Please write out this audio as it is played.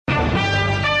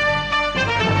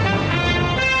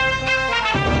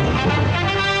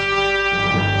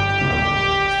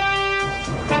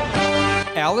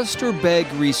Alistair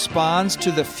Begg responds to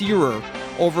the furor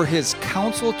over his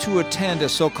counsel to attend a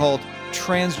so-called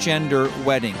transgender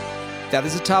wedding. That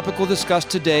is a topic we'll discuss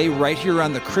today right here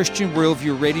on the Christian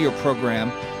Worldview radio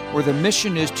program, where the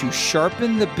mission is to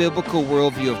sharpen the biblical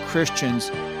worldview of Christians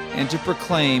and to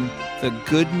proclaim the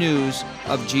good news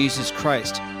of Jesus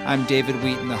Christ. I'm David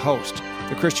Wheaton, the host.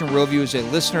 The Christian Worldview is a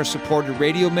listener-supported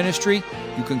radio ministry.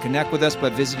 You can connect with us by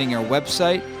visiting our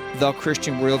website,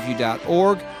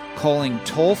 thechristianworldview.org, calling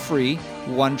toll-free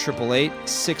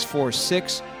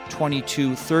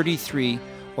 1-888-646-2233,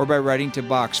 or by writing to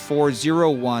Box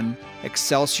 401,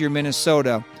 Excelsior,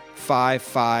 Minnesota,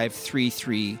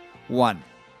 55331.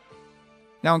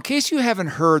 Now, in case you haven't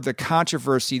heard the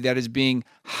controversy that is being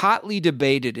hotly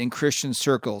debated in Christian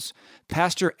circles,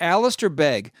 Pastor Alistair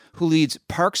Begg, who leads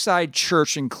Parkside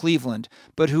Church in Cleveland,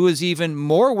 but who is even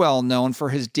more well known for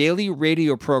his daily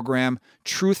radio program,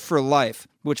 Truth for Life,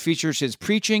 which features his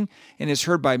preaching and is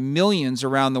heard by millions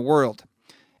around the world.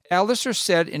 Alistair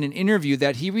said in an interview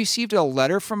that he received a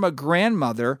letter from a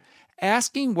grandmother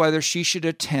asking whether she should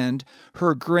attend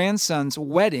her grandson's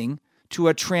wedding to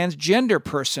a transgender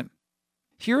person.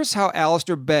 Here's how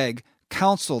Alistair Begg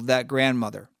counseled that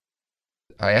grandmother.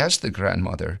 I asked the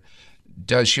grandmother,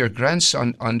 does your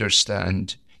grandson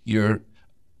understand your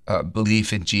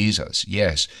belief in Jesus?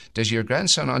 Yes. Does your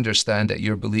grandson understand that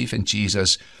your belief in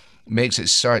Jesus makes it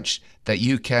such that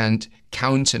you can't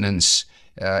countenance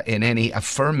in any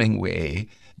affirming way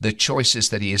the choices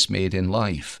that he has made in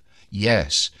life?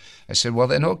 Yes. I said, well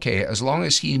then okay, as long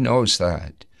as he knows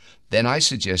that, then I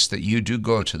suggest that you do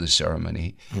go to the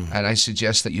ceremony, and I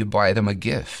suggest that you buy them a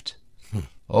gift.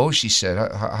 Oh, she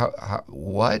said,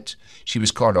 what? She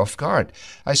was caught off guard.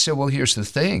 I said, well, here's the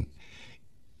thing.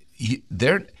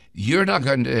 You're not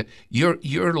going to,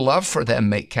 your love for them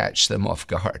may catch them off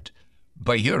guard,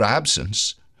 but your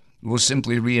absence will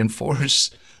simply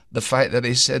reinforce the fact that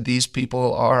they said these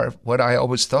people are what I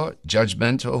always thought,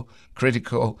 judgmental,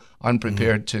 critical,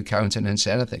 unprepared to countenance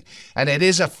anything. And it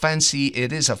is a fine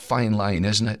line,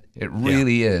 isn't it? It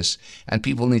really is. And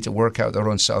people need to work out their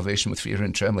own salvation with fear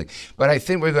and trembling. But I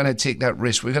think we're going to take that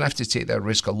risk. We're going to have to take that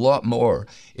risk a lot more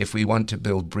if we want to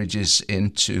build bridges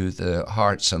into the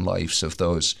hearts and lives of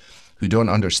those who don't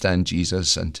understand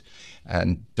Jesus and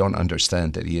don't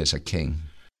understand that he is a king.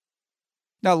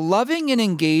 Now, loving and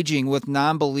engaging with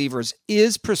non-believers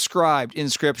is prescribed in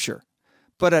Scripture,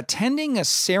 but attending a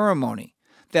ceremony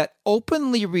that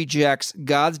openly rejects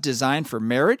God's design for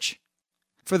marriage?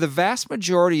 For the vast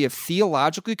majority of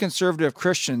theologically conservative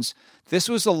Christians, this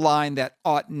was a line that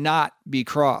ought not be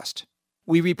crossed.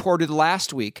 We reported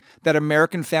last week that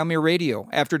American Family Radio,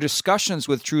 after discussions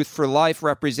with Truth for Life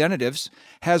representatives,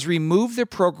 has removed the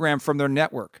program from their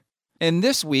network. And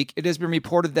this week, it has been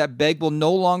reported that Begg will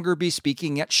no longer be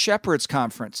speaking at Shepherd's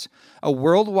Conference, a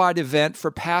worldwide event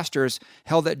for pastors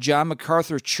held at John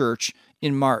MacArthur's church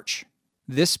in March.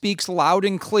 This speaks loud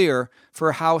and clear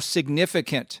for how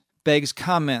significant Begg's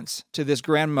comments to this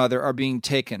grandmother are being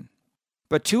taken.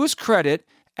 But to his credit,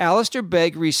 Alistair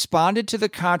Begg responded to the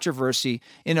controversy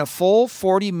in a full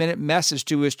 40-minute message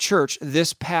to his church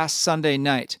this past Sunday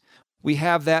night. We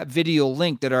have that video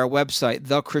linked at our website,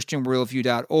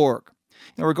 thechristianworldview.org.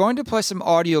 And we're going to play some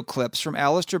audio clips from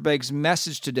Alistair Begg's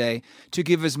message today to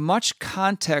give as much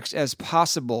context as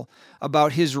possible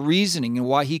about his reasoning and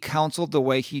why he counseled the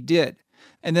way he did.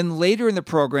 And then later in the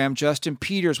program, Justin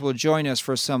Peters will join us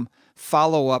for some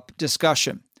follow-up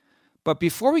discussion. But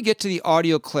before we get to the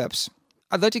audio clips,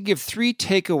 I'd like to give 3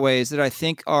 takeaways that I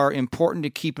think are important to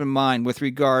keep in mind with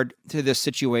regard to this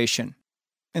situation.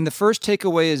 And the first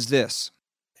takeaway is this.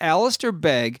 Alistair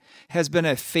Begg has been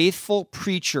a faithful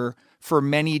preacher for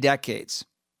many decades.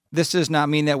 This does not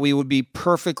mean that we would be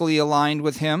perfectly aligned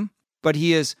with him, but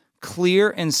he is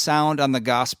clear and sound on the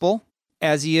gospel,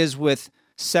 as he is with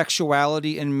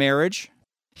sexuality and marriage.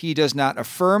 He does not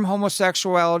affirm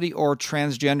homosexuality or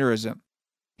transgenderism.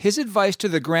 His advice to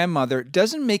the grandmother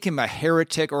doesn't make him a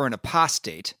heretic or an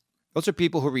apostate. Those are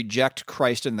people who reject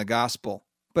Christ and the gospel.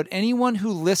 But anyone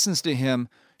who listens to him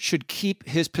should keep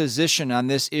his position on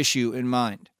this issue in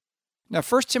mind. Now,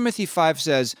 1 Timothy 5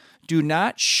 says, "Do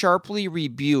not sharply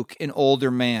rebuke an older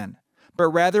man, but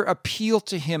rather appeal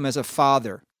to him as a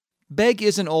father." Begg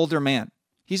is an older man.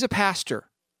 He's a pastor,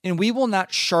 and we will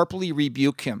not sharply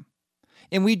rebuke him.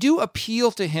 And we do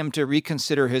appeal to him to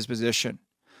reconsider his position.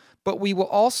 But we will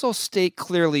also state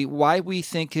clearly why we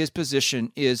think his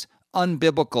position is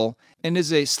unbiblical and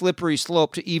is a slippery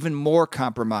slope to even more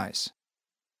compromise.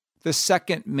 The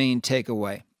second main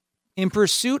takeaway. In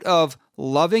pursuit of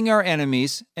loving our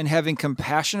enemies and having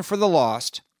compassion for the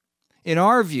lost, in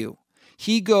our view,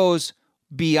 he goes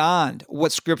beyond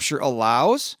what Scripture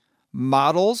allows,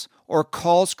 models, or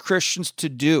calls Christians to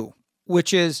do,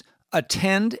 which is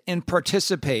attend and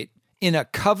participate in a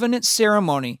covenant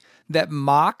ceremony that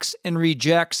mocks and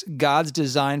rejects God's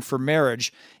design for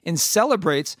marriage and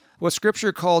celebrates what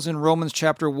Scripture calls in Romans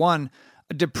chapter 1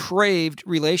 a depraved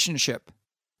relationship.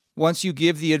 Once you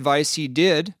give the advice he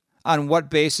did, on what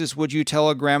basis would you tell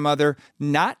a grandmother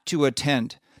not to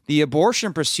attend the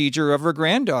abortion procedure of her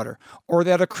granddaughter, or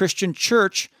that a Christian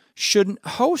church shouldn't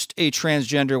host a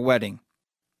transgender wedding?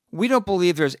 We don't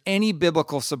believe there's any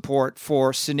biblical support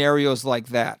for scenarios like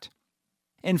that.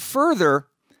 And further,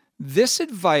 this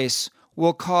advice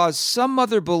will cause some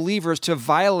other believers to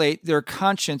violate their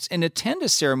conscience and attend a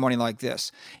ceremony like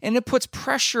this. And it puts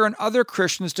pressure on other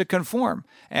Christians to conform.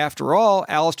 After all,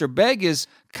 Alistair Begg is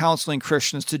counseling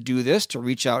Christians to do this, to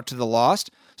reach out to the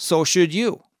lost. So should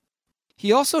you.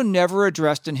 He also never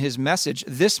addressed in his message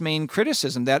this main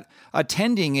criticism, that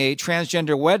attending a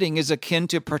transgender wedding is akin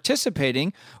to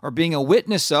participating or being a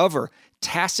witness of or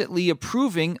tacitly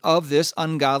approving of this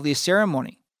ungodly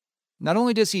ceremony. Not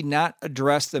only does he not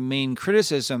address the main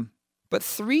criticism, but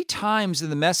 3 times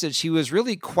in the message he was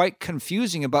really quite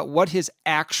confusing about what his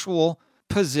actual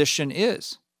position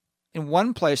is. In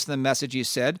one place in the message he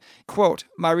said, quote,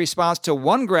 "My response to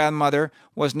one grandmother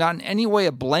was not in any way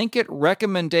a blanket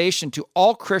recommendation to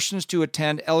all Christians to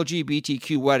attend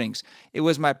LGBTQ weddings. It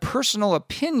was my personal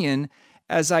opinion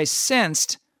as I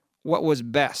sensed what was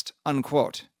best,"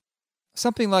 unquote.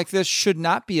 Something like this should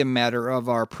not be a matter of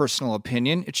our personal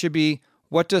opinion. It should be,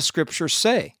 what does Scripture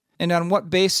say? And on what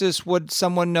basis would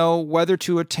someone know whether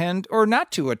to attend or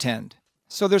not to attend?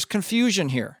 So there's confusion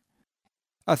here.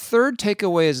 A third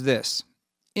takeaway is this.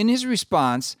 In his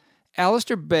response,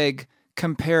 Alistair Begg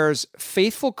compares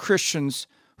faithful Christians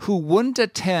who wouldn't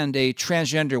attend a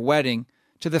transgender wedding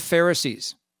to the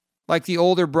Pharisees, like the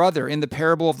older brother in the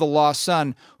parable of the lost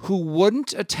son, who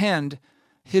wouldn't attend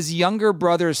his younger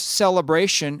brother's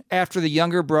celebration after the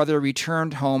younger brother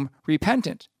returned home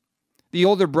repentant. The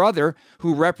older brother,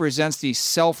 who represents the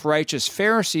self-righteous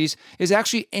Pharisees, is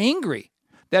actually angry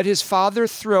that his father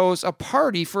throws a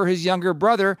party for his younger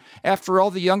brother after all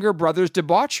the younger brother's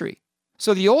debauchery.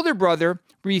 So the older brother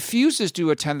refuses to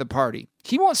attend the party.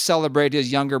 He won't celebrate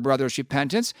his younger brother's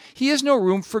repentance. He has no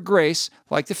room for grace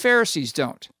like the Pharisees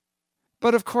don't.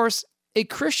 But of course, a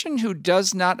Christian who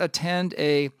does not attend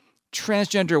a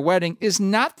transgender wedding is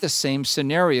not the same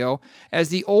scenario as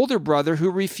the older brother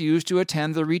who refused to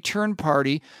attend the return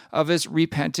party of his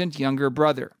repentant younger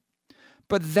brother.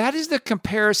 But that is the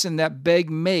comparison that Begg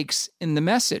makes in the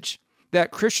message,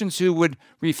 that Christians who would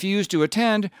refuse to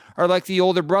attend are like the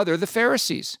older brother, the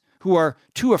Pharisees, who are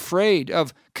too afraid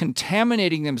of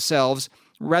contaminating themselves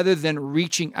rather than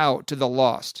reaching out to the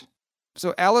lost.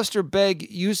 So Alistair Begg,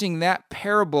 using that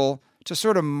parable to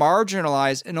sort of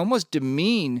marginalize and almost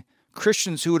demean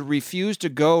Christians who would refuse to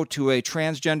go to a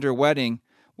transgender wedding,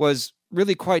 was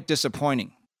really quite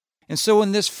disappointing. And so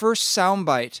in this first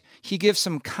soundbite, he gives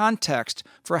some context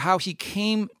for how he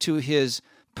came to his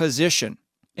position.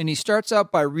 And he starts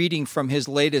out by reading from his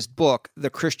latest book, The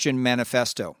Christian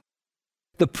Manifesto.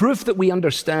 The proof that we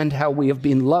understand how we have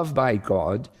been loved by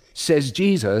God, says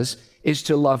Jesus, is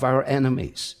to love our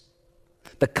enemies.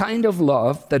 The kind of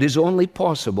love that is only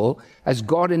possible as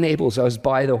God enables us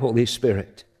by the Holy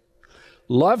Spirit.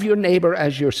 Love your neighbor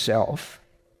as yourself,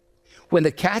 when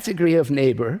the category of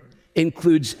neighbor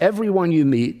includes everyone you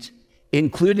meet,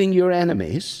 including your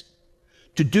enemies.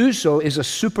 To do so is a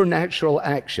supernatural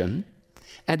action,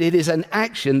 and it is an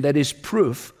action that is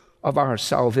proof of our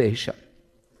salvation.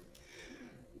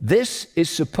 This is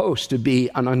supposed to be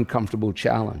an uncomfortable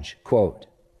challenge. Quote,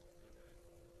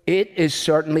 "It is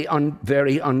certainly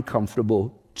very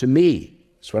uncomfortable to me."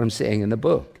 That's what I'm saying in the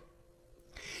book.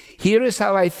 "Here is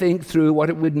how I think through what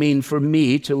it would mean for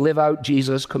me to live out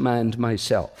Jesus' command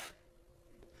myself.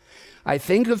 I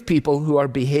think of people who are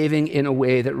behaving in a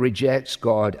way that rejects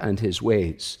God and his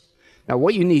ways." Now,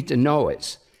 what you need to know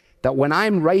is that when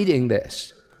I'm writing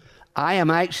this, I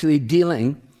am actually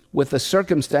dealing with the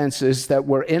circumstances that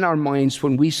were in our minds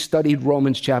when we studied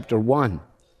Romans chapter 1.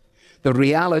 The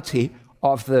reality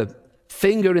of the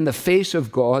finger in the face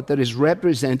of God that is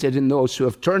represented in those who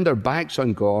have turned their backs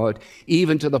on God,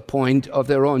 even to the point of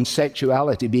their own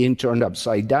sexuality being turned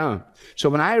upside down. So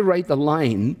when I write the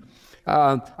line,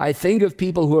 I think of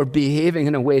people who are behaving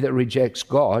in a way that rejects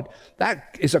God.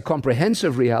 That is a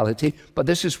comprehensive reality, but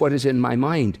this is what is in my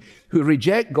mind. Who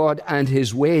reject God and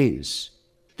his ways.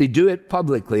 They do it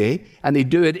publicly, and they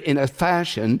do it in a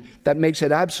fashion that makes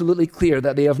it absolutely clear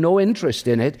that they have no interest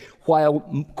in it,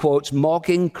 while, quotes,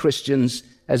 mocking Christians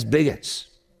as bigots.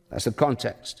 That's the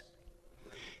context.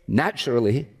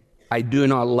 Naturally, I do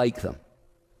not like them.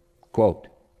 Quote,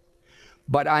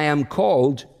 but I am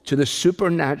called to the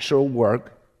supernatural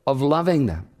work of loving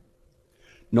them,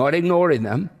 not ignoring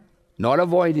them, not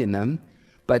avoiding them,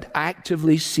 but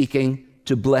actively seeking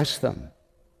to bless them.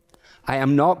 I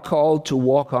am not called to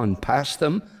walk on past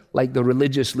them like the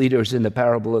religious leaders in the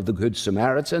parable of the Good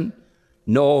Samaritan.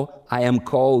 No, I am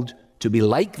called to be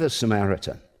like the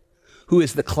Samaritan, who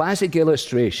is the classic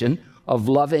illustration of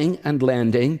loving and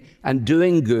lending and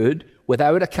doing good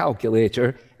without a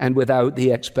calculator and without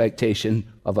the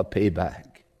expectation of a payback.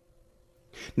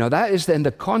 Now that is then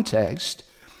the context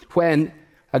when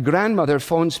a grandmother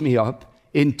phones me up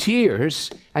in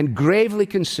tears and gravely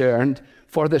concerned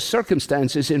for the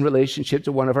circumstances in relationship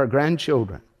to one of our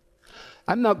grandchildren.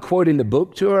 I'm not quoting the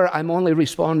book to her, I'm only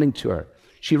responding to her.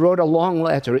 She wrote a long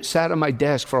letter. It sat on my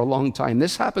desk for a long time.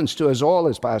 This happens to us all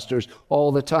as pastors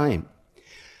all the time.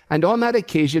 And on that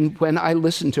occasion, when I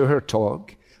listened to her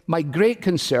talk, my great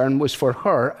concern was for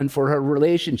her and for her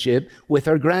relationship with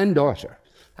her granddaughter.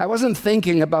 I wasn't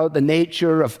thinking about the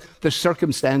nature of the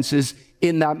circumstances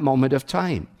in that moment of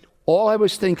time. All I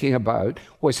was thinking about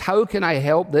was how can I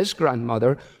help this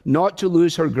grandmother not to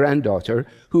lose her granddaughter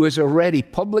who has already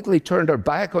publicly turned her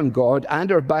back on God and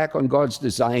her back on God's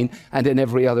design and in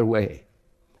every other way.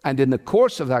 And in the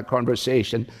course of that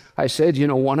conversation, I said, you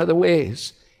know, one of the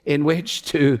ways in which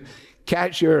to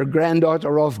catch your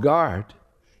granddaughter off guard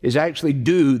is actually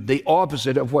do the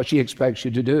opposite of what she expects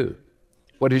you to do.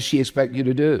 What does she expect you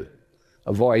to do?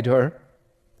 Avoid her?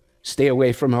 Stay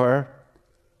away from her?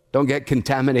 Don't get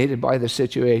contaminated by the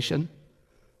situation?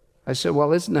 I said,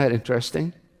 well, isn't that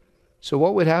interesting? So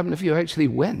what would happen if you actually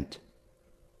went?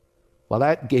 Well,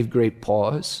 that gave great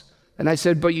pause. And I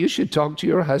said, but you should talk to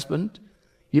your husband.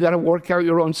 You got to work out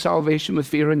your own salvation with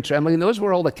fear and trembling. And those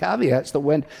were all the caveats that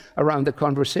went around the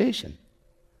conversation.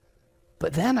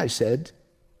 But then I said,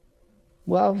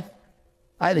 well,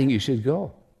 I think you should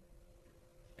go.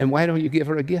 And why don't you give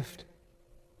her a gift?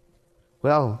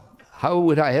 Well, how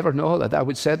would I ever know that I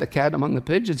would set the cat among the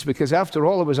pigeons? Because after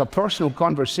all, it was a personal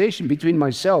conversation between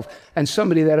myself and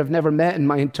somebody that I've never met in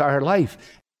my entire life.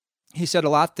 He said a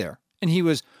lot there, and he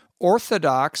was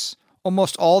orthodox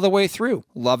almost all the way through,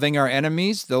 loving our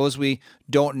enemies, those we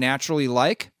don't naturally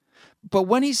like. But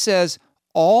when he says,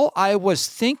 all I was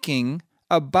thinking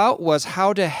about was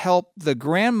how to help the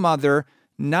grandmother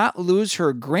not lose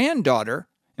her granddaughter,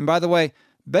 and by the way,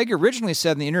 Begg originally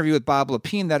said in the interview with Bob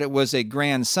Lepine that it was a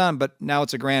grandson, but now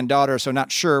it's a granddaughter, so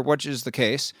not sure which is the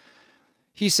case.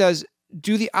 He says,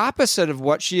 do the opposite of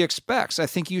what she expects. I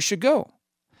think you should go.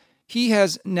 He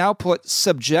has now put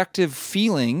subjective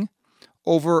feeling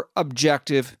over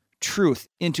objective truth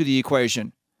into the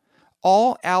equation.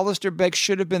 All Alistair Begg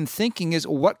should have been thinking is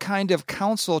what kind of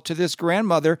counsel to this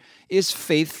grandmother is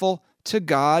faithful to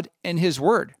God and His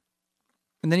Word.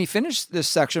 And then he finished this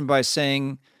section by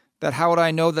saying that how would I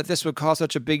know that this would cause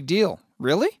such a big deal?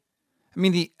 Really? I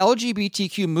mean, the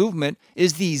LGBTQ movement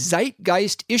is the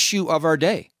zeitgeist issue of our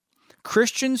day.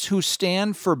 Christians who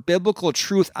stand for biblical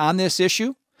truth on this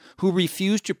issue, who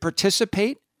refuse to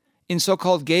participate in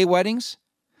so-called gay weddings,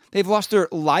 they've lost their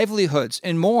livelihoods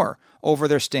and more over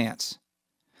their stance.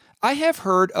 I have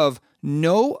heard of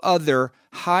no other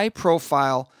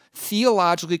high-profile,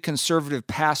 theologically conservative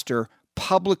pastor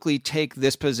publicly take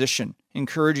this position,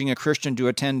 encouraging a Christian to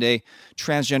attend a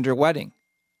transgender wedding.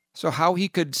 So how he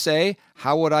could say,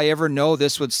 how would I ever know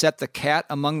this would set the cat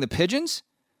among the pigeons?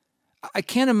 I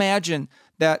can't imagine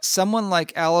that someone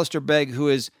like Alistair Begg, who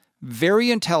is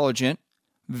very intelligent,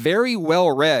 very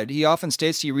well-read, he often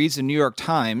states he reads the New York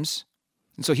Times,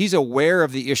 and so he's aware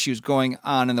of the issues going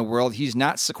on in the world. He's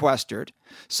not sequestered.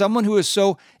 Someone who is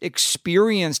so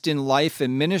experienced in life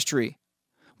and ministry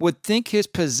would think his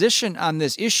position on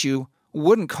this issue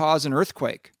wouldn't cause an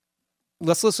earthquake.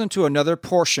 Let's listen to another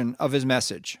portion of his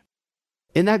message.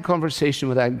 In that conversation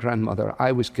with that grandmother,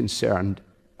 I was concerned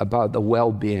about the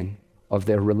well-being of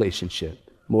their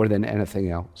relationship more than anything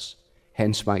else,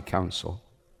 hence my counsel.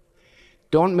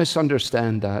 Don't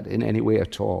misunderstand that in any way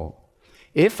at all.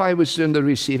 If I was in the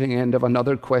receiving end of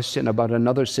another question about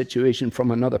another situation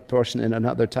from another person in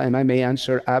another time, I may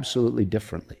answer absolutely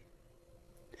differently.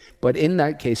 But in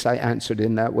that case, I answered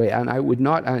in that way, and I would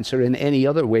not answer in any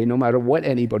other way, no matter what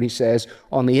anybody says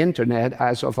on the internet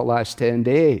as of the last 10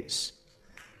 days.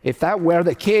 If that were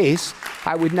the case,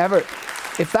 I should never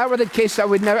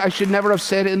have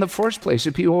said it in the first place.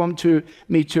 If people want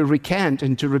me to recant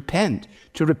and to repent,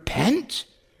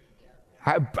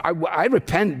 I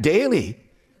repent daily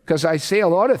because I say a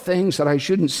lot of things that I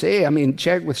shouldn't say. I mean,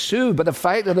 check with Sue, but the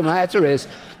fact of the matter is,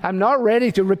 I'm not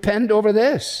ready to repent over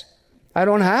this. I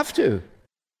don't have to.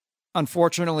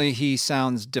 Unfortunately, he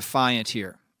sounds defiant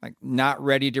here, like not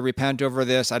ready to repent over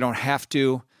this. I don't have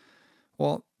to.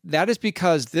 Well, that is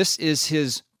because this is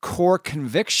his core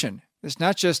conviction. It's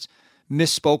not just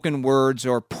misspoken words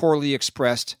or poorly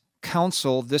expressed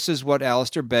counsel. This is what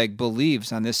Alistair Begg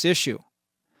believes on this issue.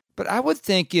 But I would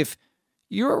think if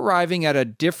you're arriving at a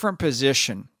different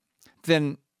position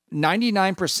than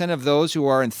 99% of those who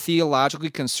are in theologically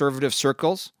conservative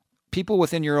circles, people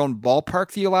within your own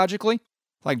ballpark theologically,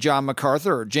 like John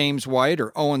MacArthur or James White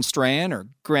or Owen Strachan or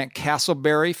Grant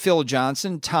Castleberry, Phil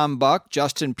Johnson, Tom Buck,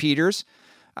 Justin Peters,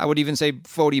 I would even say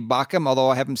Fodi Bakum, although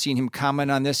I haven't seen him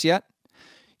comment on this yet,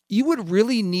 you would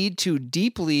really need to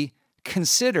deeply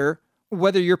consider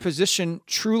whether your position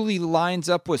truly lines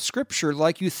up with Scripture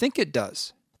like you think it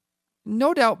does.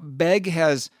 No doubt Begg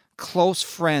has close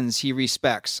friends he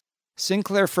respects.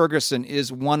 Sinclair Ferguson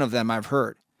is one of them, I've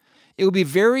heard. It would be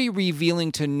very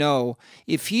revealing to know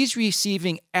if he's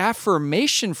receiving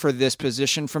affirmation for this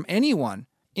position from anyone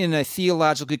in a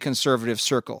theologically conservative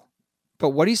circle. But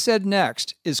what he said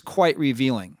next is quite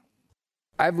revealing.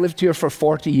 I've lived here for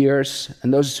 40 years,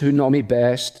 and those who know me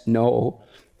best know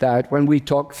that when we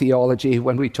talk theology,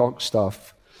 when we talk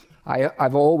stuff,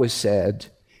 I've always said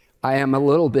I am a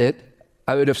little bit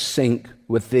out of sync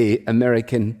with the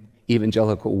American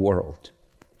evangelical world.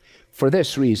 For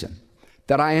this reason,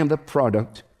 that I am the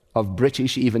product of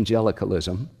British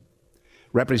evangelicalism,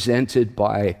 represented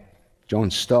by John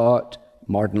Stott,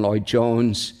 Martin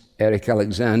Lloyd-Jones, Eric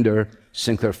Alexander,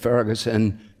 Sinclair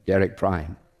Ferguson, Derek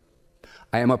Prime.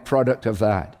 I am a product of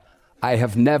that. I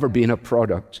have never been a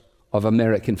product of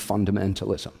American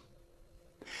fundamentalism.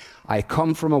 I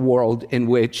come from a world in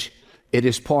which it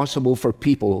is possible for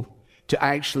people to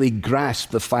actually grasp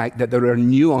the fact that there are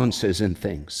nuances in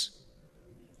things.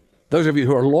 Those of you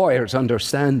who are lawyers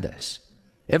understand this.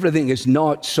 Everything is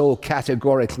not so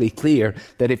categorically clear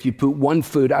that if you put one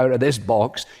foot out of this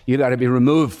box, you got to be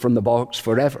removed from the box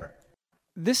forever.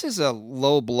 This is a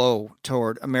low blow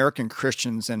toward American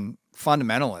Christians and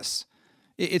fundamentalists.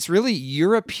 It's really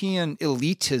European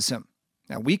elitism.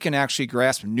 Now, we can actually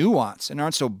grasp nuance and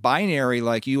aren't so binary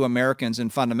like you Americans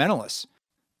and fundamentalists.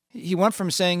 He went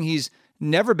from saying he's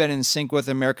never been in sync with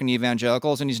American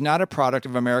evangelicals and he's not a product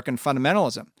of American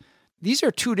fundamentalism. These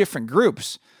are two different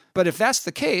groups. But if that's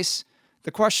the case,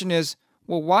 the question is,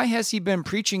 well, why has he been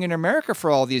preaching in America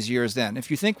for all these years then, if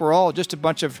you think we're all just a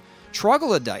bunch of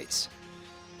troglodytes?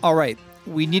 All right,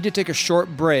 we need to take a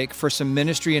short break for some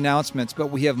ministry announcements, but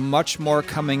we have much more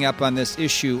coming up on this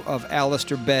issue of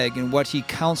Alistair Begg and what he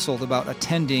counseled about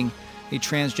attending a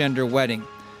transgender wedding.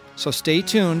 So stay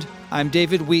tuned. I'm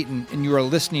David Wheaton, and you are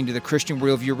listening to the Christian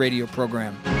Worldview radio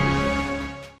program.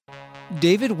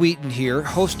 David Wheaton here,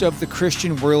 host of the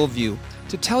Christian Worldview,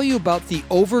 to tell you about the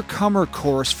Overcomer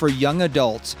course for young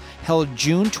adults held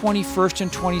June 21st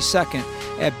and 22nd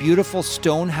at beautiful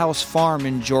Stonehouse Farm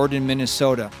in Jordan,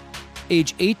 Minnesota.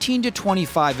 Age 18 to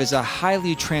 25 is a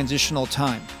highly transitional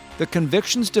time. The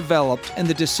convictions developed and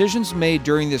the decisions made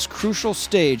during this crucial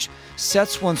stage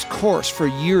sets one's course for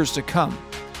years to come.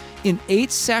 In 8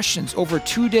 sessions over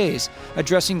 2 days,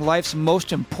 addressing life's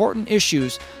most important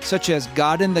issues such as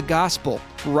God and the gospel,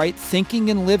 right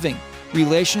thinking and living,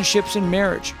 relationships and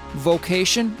marriage,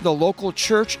 vocation, the local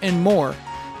church, and more,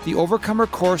 the Overcomer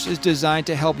course is designed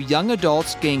to help young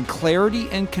adults gain clarity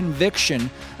and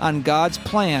conviction on God's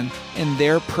plan and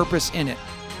their purpose in it.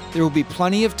 There will be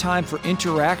plenty of time for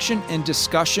interaction and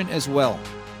discussion as well.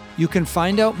 You can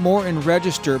find out more and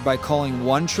register by calling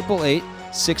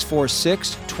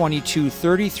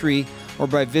 1-888-646-2233 or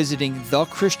by visiting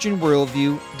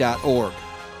thechristianworldview.org.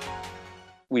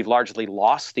 We've largely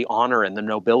lost the honor and the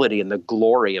nobility and the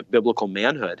glory of biblical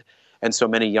manhood. And so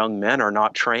many young men are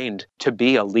not trained to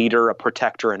be a leader, a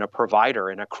protector, and a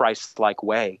provider in a Christ-like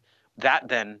way. That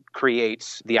then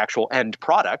creates the actual end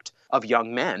product of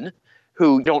young men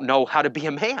who don't know how to be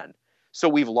a man. So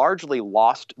we've largely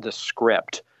lost the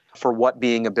script for what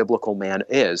being a biblical man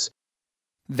is.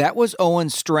 That was Owen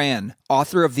Strachan,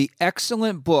 author of the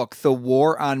excellent book, The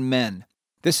War on Men.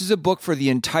 This is a book for the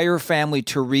entire family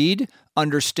to read,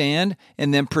 understand,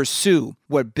 and then pursue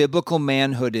what biblical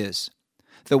manhood is.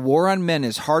 The War on Men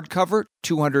is hardcover,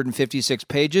 256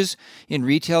 pages, and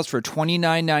retails for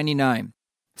 $29.99.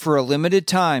 For a limited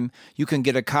time, you can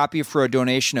get a copy for a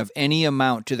donation of any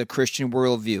amount to the Christian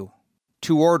Worldview.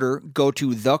 To order, go to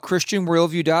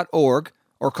thechristianworldview.org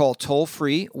or call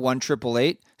toll-free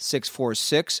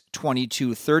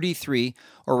 1-888-646-2233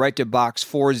 or write to Box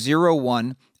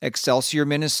 401, Excelsior,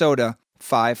 Minnesota,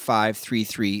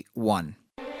 55331.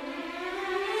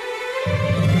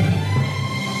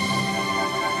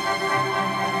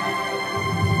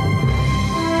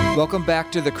 Welcome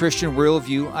back to The Christian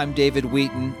Worldview. I'm David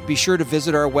Wheaton. Be sure to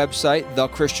visit our website,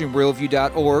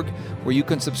 thechristianworldview.org, where you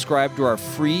can subscribe to our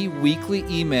free weekly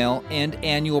email and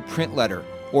annual print letter,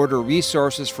 order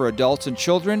resources for adults and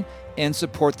children, and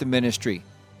support the ministry.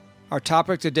 Our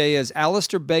topic today is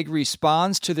Alistair Begg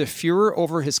responds to the furor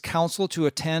over his counsel to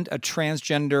attend a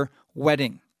transgender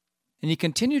wedding. And he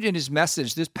continued in his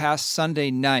message this past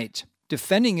Sunday night,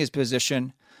 defending his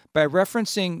position by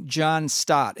referencing John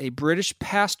Stott, a British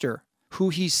pastor who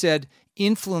he said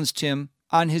influenced him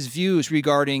on his views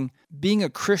regarding being a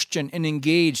Christian and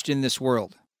engaged in this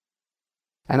world.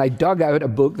 And I dug out a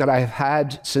book that I've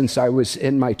had since I was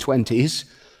in my 20s,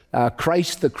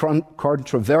 Christ the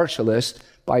Controversialist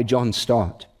by John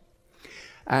Stott.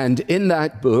 And in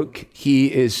that book,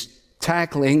 he is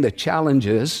tackling the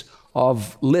challenges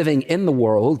of living in the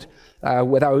world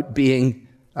without being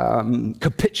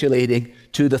capitulating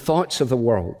to the thoughts of the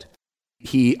world.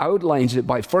 He outlines it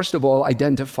by, first of all,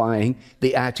 identifying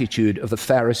the attitude of the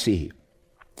Pharisee.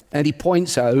 And he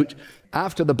points out,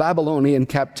 after the Babylonian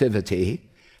captivity,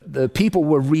 the people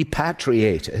were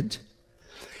repatriated.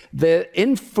 The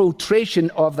infiltration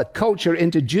of the culture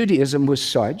into Judaism was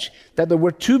such that there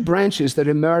were two branches that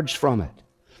emerged from it.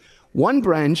 One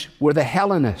branch were the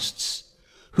Hellenists,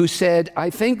 who said, I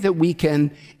think that we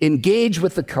can engage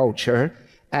with the culture,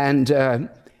 and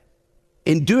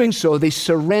in doing so, they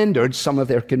surrendered some of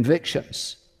their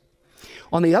convictions.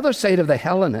 On the other side of the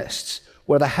Hellenists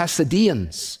were the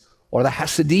Hasidians, or the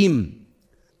Hasidim.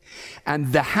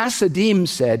 And the Hasidim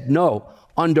said, no,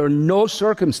 under no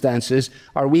circumstances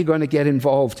are we going to get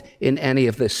involved in any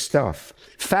of this stuff.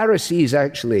 Pharisees,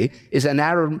 actually, is an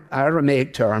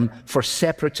Aramaic term for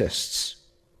separatists.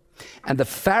 And the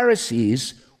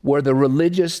Pharisees were the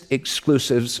religious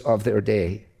exclusives of their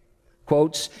day.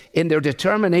 Quotes, in their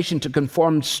determination to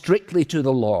conform strictly to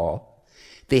the law,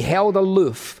 they held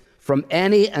aloof from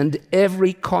any and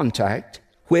every contact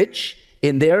which,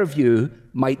 in their view,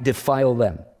 might defile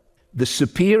them. The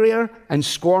superior and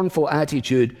scornful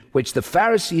attitude which the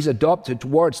Pharisees adopted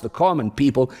towards the common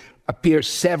people appears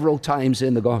several times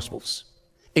in the Gospels,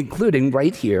 including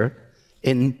right here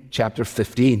in chapter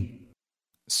 15.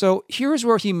 So here's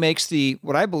where he makes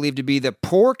what I believe to be the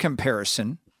poor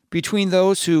comparison between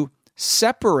those who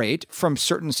separate from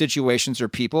certain situations or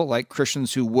people, like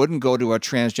Christians who wouldn't go to a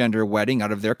transgender wedding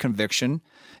out of their conviction,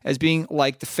 as being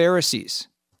like the Pharisees.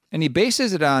 And he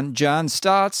bases it on John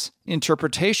Stott's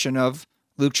interpretation of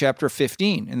Luke chapter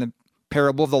 15 in the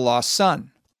parable of the lost son.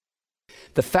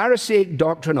 The Pharisaic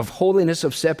doctrine of holiness,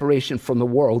 of separation from the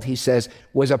world, he says,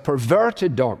 was a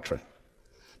perverted doctrine.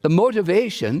 The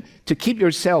motivation to keep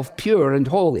yourself pure and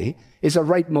holy is a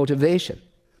right motivation,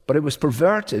 but it was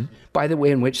perverted by the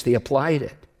way in which they applied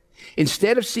it.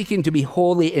 Instead of seeking to be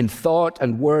holy in thought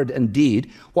and word and deed,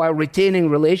 while retaining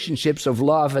relationships of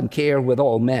love and care with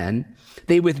all men,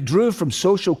 they withdrew from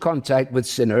social contact with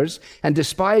sinners and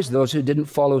despised those who didn't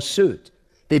follow suit.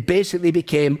 They basically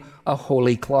became a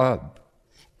holy club.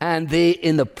 And they,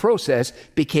 in the process,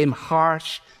 became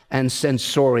harsh and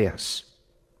censorious.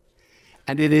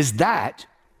 And it is that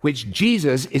which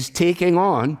Jesus is taking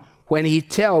on when he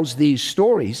tells these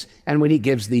stories and when he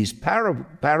gives these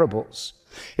parables.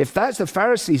 If that's the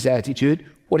Pharisees' attitude,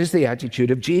 what is the attitude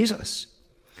of Jesus?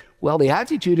 Well, the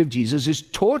attitude of Jesus is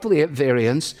totally at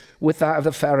variance with that of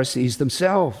the Pharisees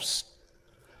themselves.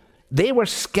 They were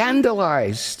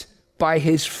scandalized by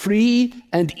his free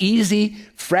and easy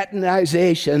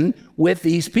fraternization with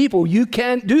these people. You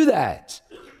can't do that.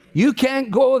 You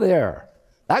can't go there.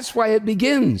 That's why it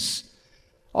begins.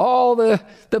 All the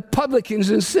publicans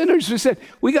and sinners who said,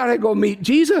 we got to go meet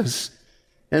Jesus.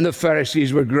 And the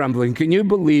Pharisees were grumbling. Can you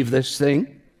believe this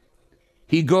thing?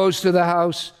 He goes to the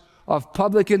house of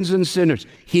publicans and sinners.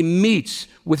 He meets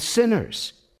with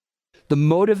sinners. The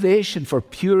motivation for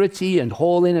purity and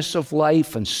holiness of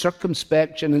life and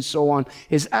circumspection and so on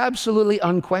is absolutely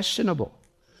unquestionable.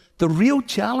 The real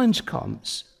challenge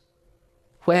comes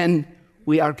when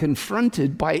we are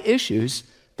confronted by issues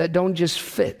that don't just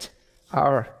fit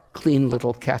our clean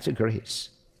little categories.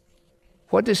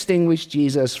 What distinguished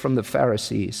Jesus from the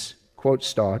Pharisees, quote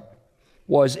Stott,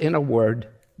 was, in a word,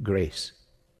 grace.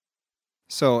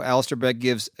 So Alistair Begg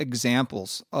gives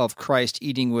examples of Christ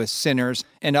eating with sinners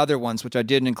and other ones, which I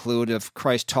didn't include, of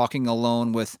Christ talking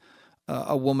alone with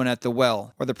a woman at the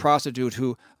well, or the prostitute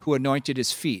who anointed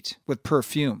his feet with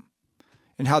perfume,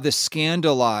 and how this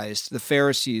scandalized the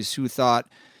Pharisees, who thought,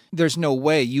 there's no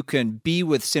way you can be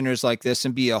with sinners like this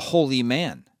and be a holy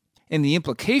man. And the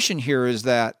implication here is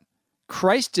that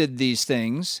Christ did these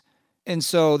things, and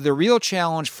so the real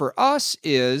challenge for us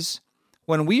is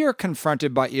when we are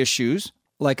confronted by issues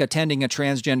like attending a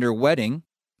transgender wedding,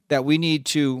 that we need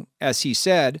to, as he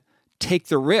said, take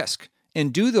the risk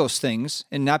and do those things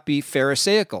and not be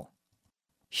Pharisaical.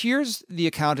 Here's the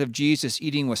account of Jesus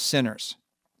eating with sinners.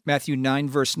 Matthew 9,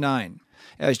 verse 9.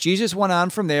 As Jesus went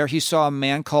on from there, he saw a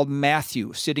man called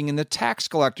Matthew sitting in the tax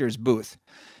collector's booth.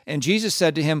 And Jesus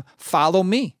said to him, "Follow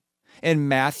me." And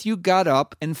Matthew got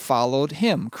up and followed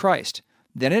him, Christ.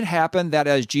 Then it happened that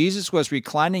as Jesus was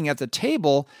reclining at the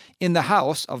table in the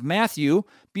house of Matthew,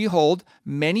 behold,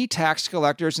 many tax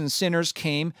collectors and sinners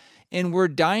came and were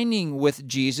dining with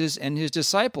Jesus and his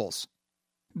disciples.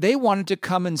 They wanted to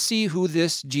come and see who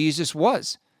this Jesus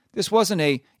was. This wasn't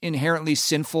an inherently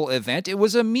sinful event. It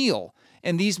was a meal.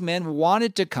 And these men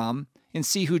wanted to come and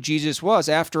see who Jesus was.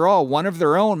 After all, one of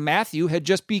their own, Matthew, had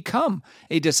just become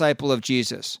a disciple of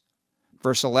Jesus.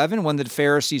 Verse 11, when the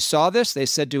Pharisees saw this, they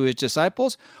said to his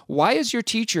disciples, "Why is your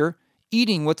teacher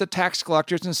eating with the tax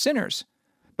collectors and sinners?"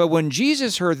 But when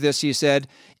Jesus heard this, he said,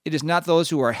 "It is not those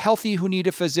who are healthy who need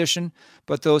a physician,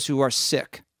 but those who are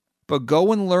sick. But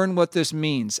go and learn what this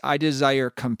means. I desire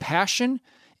compassion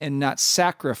and not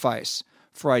sacrifice,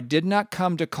 for I did not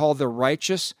come to call the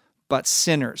righteous, but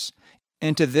sinners."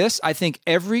 And to this, I think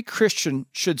every Christian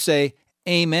should say,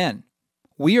 amen.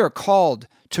 We are called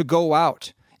to go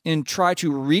out and try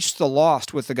to reach the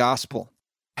lost with the gospel.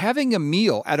 Having a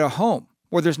meal at a home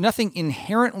where there's nothing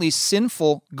inherently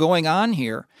sinful going on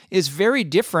here is very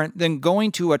different than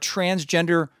going to a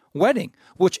transgender wedding,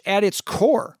 which at its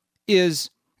core is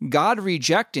God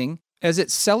rejecting as it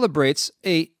celebrates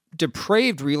a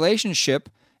depraved relationship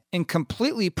and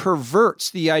completely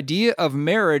perverts the idea of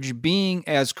marriage being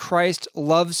as Christ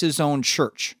loves his own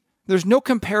church. There's no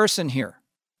comparison here.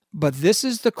 But this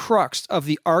is the crux of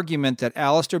the argument that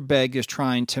Alistair Begg is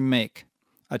trying to make.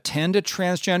 Attend a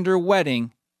transgender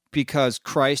wedding because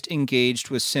Christ engaged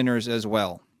with sinners as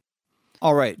well.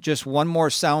 All right, just one more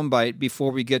soundbite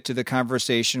before we get to the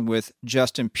conversation with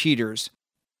Justin Peters.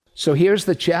 So here's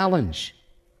the challenge.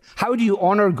 How do you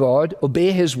honor God,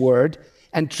 obey his word,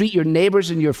 and treat your neighbors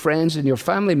and your friends and your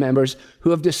family members who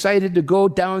have decided to go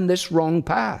down this wrong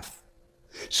path?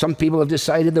 Some people have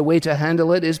decided the way to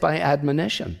handle it is by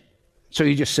admonition. So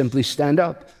you just simply stand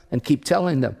up and keep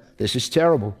telling them, this is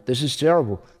terrible, this is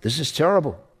terrible, this is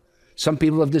terrible. Some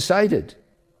people have decided,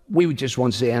 we just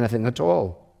won't say anything at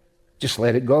all. Just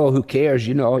let it go, who cares?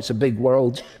 You know, it's a big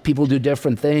world. People do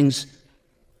different things.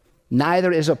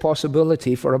 Neither is a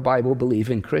possibility for a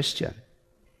Bible-believing Christian.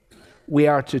 We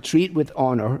are to treat with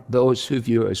honor those who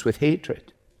view us with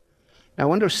hatred.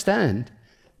 Now understand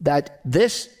that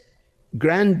this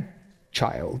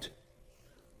grandchild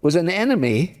was an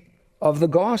enemy of the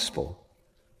gospel,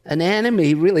 an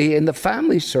enemy really in the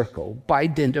family circle by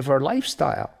dint of her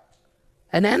lifestyle,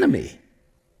 an enemy.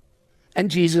 And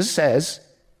Jesus says,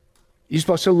 you're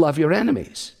supposed to love your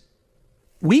enemies.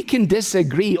 We can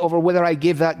disagree over whether I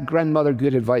gave that grandmother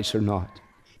good advice or not.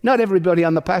 Not everybody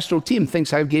on the pastoral team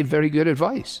thinks I gave very good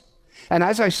advice. And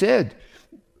as I said,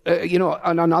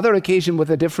 on another occasion with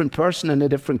a different person in a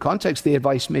different context, the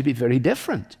advice may be very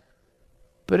different.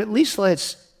 But at least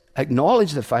let's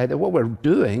acknowledge the fact that what we're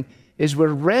doing is we're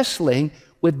wrestling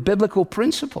with biblical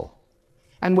principle.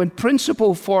 And when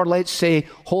principle for, let's say,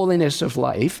 holiness of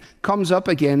life comes up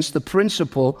against the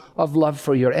principle of love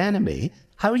for your enemy,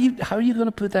 how are you going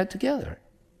to put that together?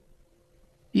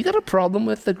 You got a problem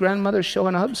with the grandmother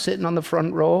showing up, sitting on the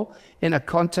front row in a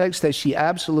context that she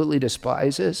absolutely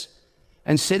despises,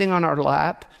 and sitting on her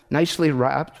lap, nicely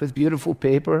wrapped with beautiful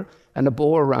paper and a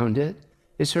bow around it,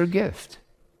 is her gift.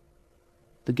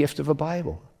 The gift of a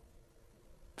Bible.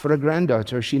 For a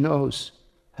granddaughter, she knows,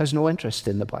 has no interest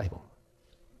in the Bible.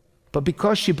 But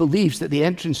because she believes that the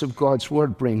entrance of God's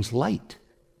Word brings light,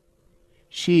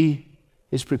 she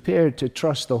is prepared to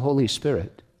trust the Holy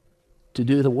Spirit to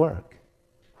do the work.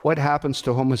 What happens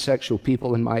to homosexual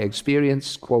people, in my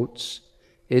experience, quotes,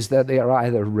 is that they are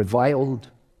either reviled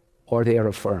or they are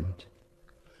affirmed.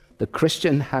 The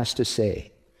Christian has to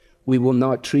say, we will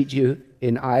not treat you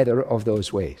in either of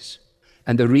those ways.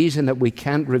 And the reason that we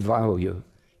can't revile you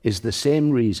is the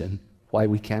same reason why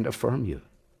we can't affirm you.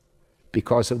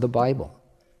 Because of the Bible,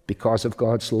 because of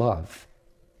God's love,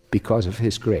 because of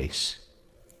his grace,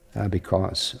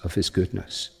 because of his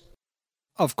goodness.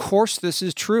 Of course, this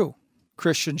is true.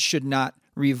 Christians should not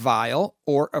revile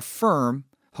or affirm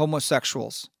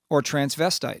homosexuals or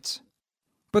transvestites.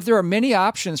 But there are many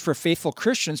options for faithful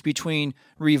Christians between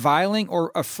reviling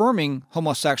or affirming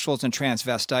homosexuals and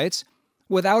transvestites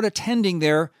without attending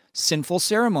their sinful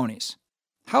ceremonies.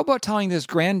 How about telling this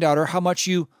granddaughter how much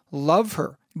you love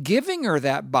her, giving her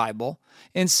that Bible,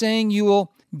 and saying you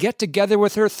will get together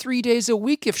with her 3 days a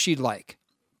week if she'd like?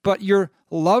 But your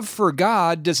love for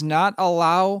God does not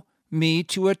allow me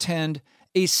to attend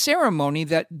a ceremony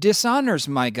that dishonors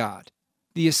my God.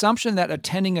 The assumption that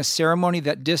attending a ceremony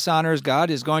that dishonors God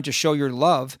is going to show your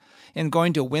love and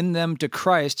going to win them to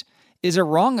Christ is a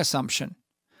wrong assumption.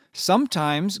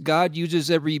 Sometimes God uses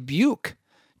a rebuke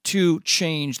to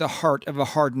change the heart of a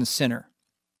hardened sinner.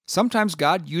 Sometimes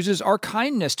God uses our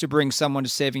kindness to bring someone to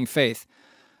saving faith,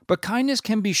 but kindness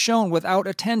can be shown without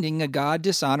attending a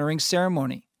God-dishonoring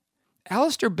ceremony.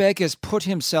 Alistair Begg has put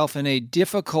himself in a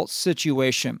difficult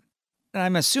situation, and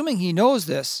I'm assuming he knows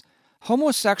this.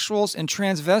 Homosexuals and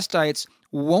transvestites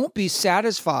won't be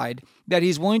satisfied that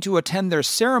he's willing to attend their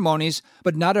ceremonies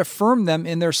but not affirm them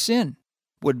in their sin.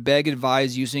 Would Begg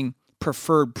advise using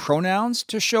preferred pronouns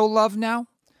to show love now?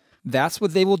 That's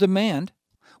what they will demand.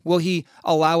 Will he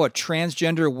allow a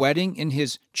transgender wedding in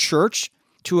his church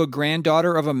to a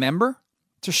granddaughter of a member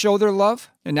to show their love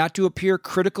and not to appear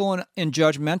critical and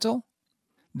judgmental?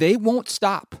 They won't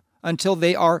stop until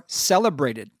they are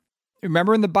celebrated.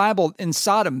 Remember in the Bible, in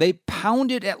Sodom, they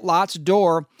pounded at Lot's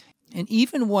door, and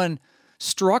even when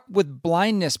struck with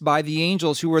blindness by the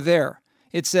angels who were there,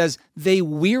 it says they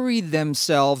wearied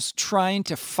themselves trying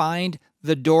to find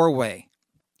the doorway.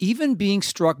 Even being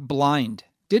struck blind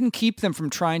didn't keep them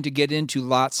from trying to get into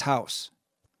Lot's house.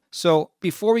 So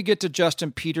before we get to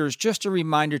Justin Peters, just a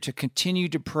reminder to continue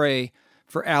to pray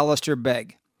for Alistair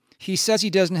Begg. He says he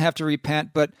doesn't have to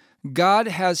repent, but God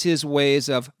has his ways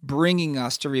of bringing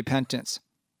us to repentance.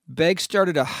 Begg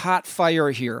started a hot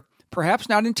fire here, perhaps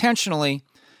not intentionally,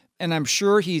 and I'm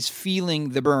sure he's feeling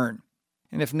the burn.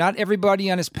 And if not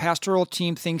everybody on his pastoral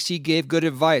team thinks he gave good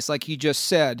advice, like he just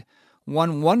said,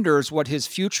 one wonders what his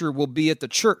future will be at the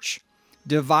church.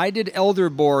 Divided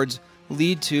elder boards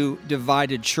lead to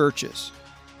divided churches.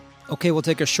 Okay, we'll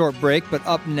take a short break, but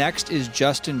up next is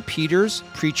Justin Peters,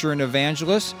 preacher and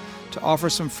evangelist, to offer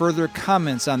some further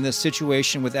comments on this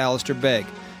situation with Alistair Begg.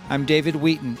 I'm David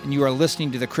Wheaton, and you are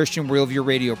listening to the Christian Worldview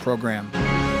radio program.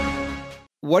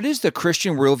 What is the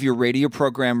Christian Worldview radio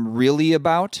program really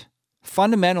about?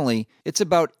 Fundamentally, it's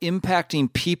about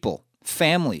impacting people,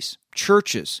 families,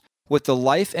 churches, with the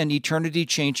life and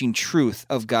eternity-changing truth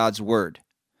of God's Word.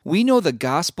 We know the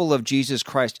gospel of Jesus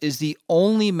Christ is the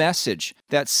only message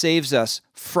that saves us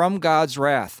from God's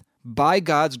wrath, by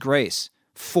God's grace,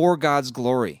 for God's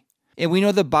glory. And we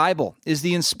know the Bible is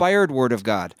the inspired Word of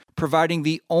God, providing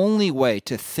the only way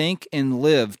to think and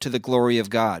live to the glory of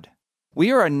God.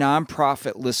 We are a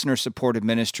nonprofit listener-supported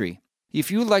ministry. If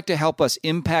you would like to help us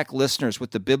impact listeners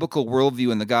with the biblical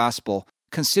worldview and the gospel,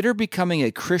 consider becoming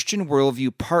a Christian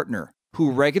Worldview partner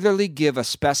who regularly give a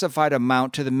specified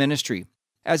amount to the ministry.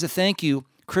 As a thank you,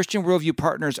 Christian Worldview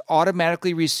partners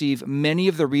automatically receive many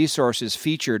of the resources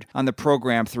featured on the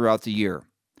program throughout the year.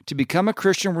 To become a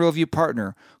Christian Worldview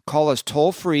partner, call us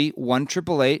toll-free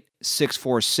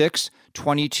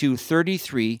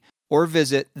 1-888-646-2233 or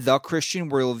visit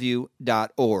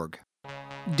thechristianworldview.org.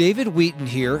 David Wheaton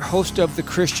here, host of The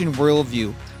Christian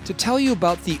Worldview, to tell you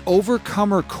about the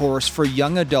Overcomer course for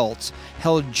young adults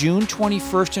held June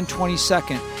 21st and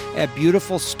 22nd at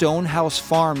beautiful Stonehouse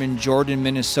Farm in Jordan,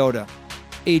 Minnesota.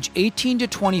 Age 18 to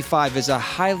 25 is a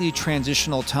highly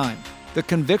transitional time. The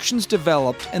convictions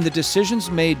developed and the decisions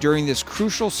made during this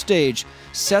crucial stage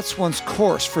sets one's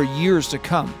course for years to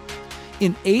come.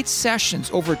 In 8 sessions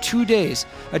over 2 days,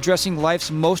 addressing life's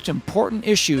most important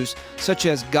issues such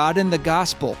as God and the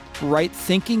gospel, right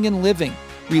thinking and living,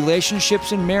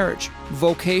 relationships and marriage,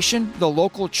 vocation, the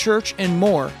local church, and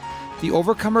more, the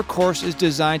Overcomer course is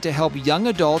designed to help young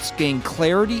adults gain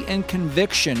clarity and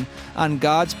conviction on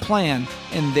God's plan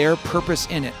and their purpose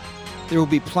in it. There will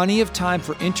be plenty of time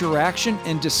for interaction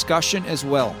and discussion as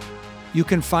well. You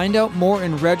can find out more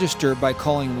and register by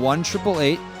calling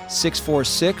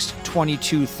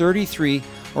 1-888-646-2233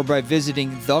 or by visiting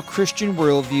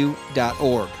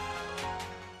thechristianworldview.org.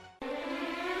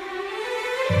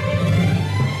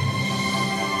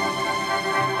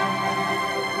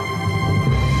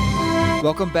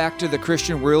 Welcome back to The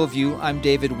Christian Worldview. I'm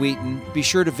David Wheaton. Be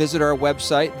sure to visit our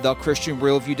website,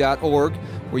 thechristianworldview.org,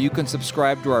 where you can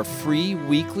subscribe to our free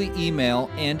weekly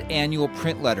email and annual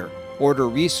print letter, order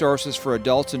resources for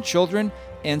adults and children,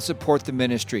 and support the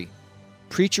ministry.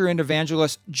 Preacher and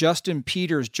evangelist Justin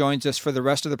Peters joins us for the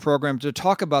rest of the program to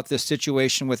talk about this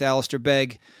situation with Alistair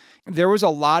Begg. There was a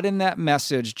lot in that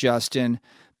message, Justin,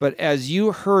 but as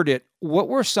you heard it, what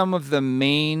were some of the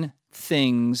main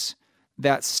things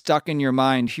that stuck in your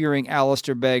mind hearing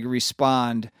Alistair Begg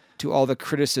respond to all the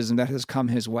criticism that has come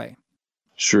his way?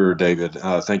 Sure, David.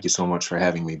 Thank you so much for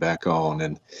having me back on.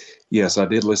 And yes, I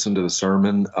did listen to the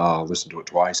sermon, listened to it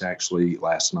twice actually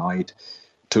last night.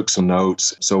 took some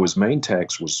notes. So his main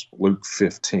text was Luke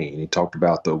 15. He talked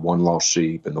about the one lost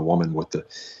sheep and the woman with the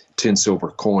 10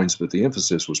 silver coins, but the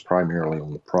emphasis was primarily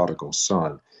on the prodigal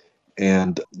son.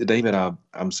 And David,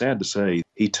 I'm sad to say,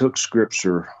 he took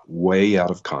Scripture way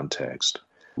out of context,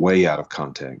 way out of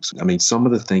context. I mean, some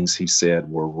of the things he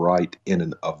said were right in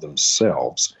and of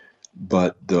themselves,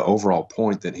 but the overall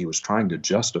point that he was trying to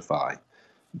justify,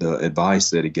 the advice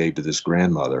that he gave to this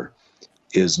grandmother,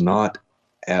 is not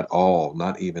at all,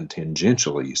 not even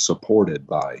tangentially supported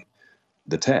by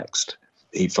the text.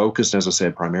 He focused, as I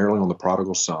said, primarily on the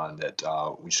prodigal son, that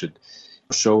we should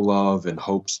show love in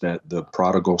hopes that the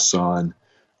prodigal son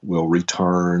will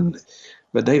return.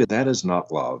 But David, that is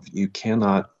not love. You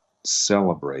cannot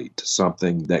celebrate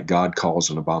something that God calls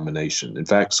an abomination. In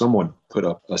fact, someone put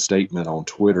up a statement on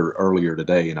Twitter earlier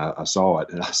today, and I saw it,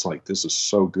 and I was like, this is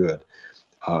so good.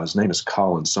 His name is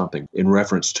Colin something. In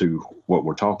reference to what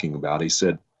we're talking about, he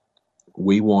said,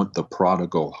 we want the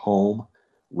prodigal home,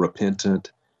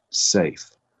 repentant, safe,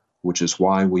 which is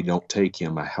why we don't take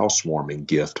him a housewarming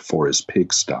gift for his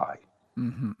pigsty.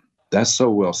 Mm-hmm. That's so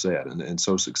well said and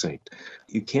so succinct.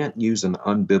 You can't use an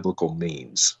unbiblical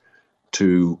means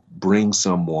to bring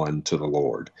someone to the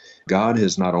Lord. God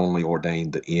has not only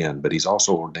ordained the end, but he's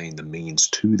also ordained the means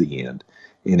to the end.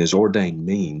 And his ordained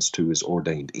means to his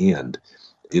ordained end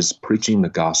is preaching the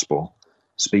gospel,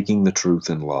 speaking the truth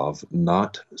in love,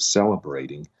 not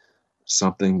celebrating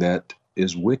something that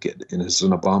is wicked and is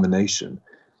an abomination,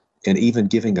 and even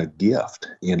giving a gift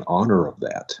in honor of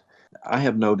that. I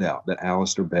have no doubt that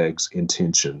Alistair Begg's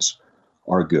intentions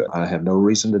are good. I have no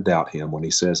reason to doubt him when he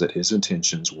says that his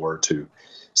intentions were to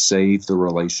save the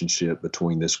relationship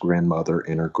between this grandmother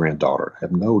and her granddaughter. I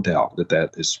have no doubt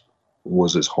that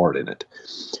was his heart in it.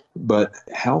 But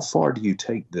how far do you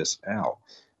take this out?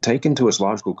 Taken to its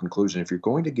logical conclusion, if you're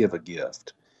going to give a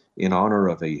gift in honor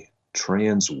of a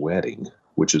trans wedding,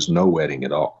 which is no wedding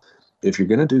at all, if you're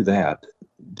going to do that,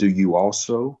 do you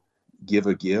also give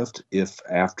a gift if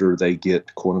after they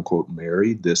get quote unquote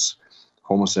married, this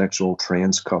homosexual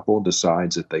trans couple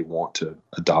decides that they want to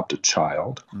adopt a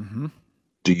child? Mm-hmm.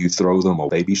 Do you throw them a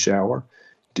baby shower?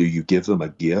 Do you give them a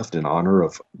gift in honor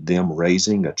of them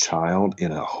raising a child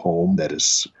in a home that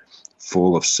is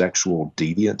full of sexual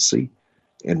deviancy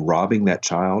and robbing that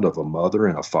child of a mother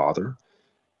and a father?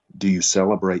 Do you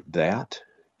celebrate that?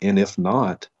 And if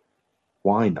not,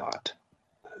 why not?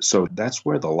 So that's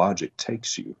where the logic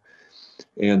takes you.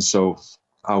 And so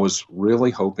I was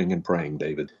really hoping and praying,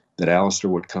 David, that Alistair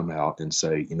would come out and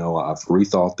say, I've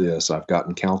rethought this. I've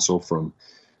gotten counsel from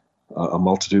a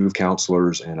multitude of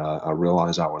counselors, and I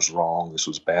realized I was wrong. This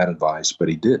was bad advice, but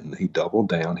he didn't. He doubled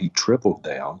down. He tripled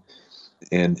down,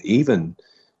 and even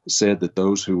said that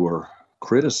those who were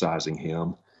criticizing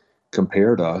him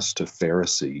compared us to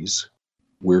Pharisees.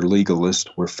 We're legalists.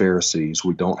 We're Pharisees.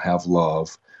 We don't have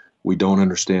love. We don't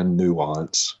understand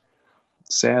nuance.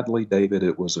 Sadly, David,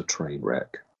 it was a train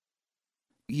wreck.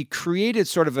 He created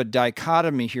sort of a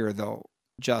dichotomy here, though,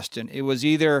 Justin. It was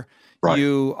either right.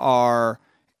 You are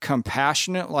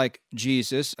compassionate like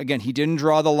Jesus. Again, he didn't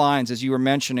draw the lines, as you were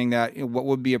mentioning, that what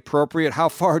would be appropriate. How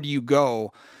far do you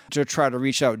go to try to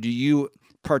reach out? Do you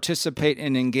participate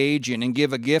and engage in and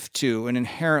give a gift to an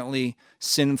inherently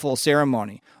sinful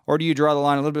ceremony? Or do you draw the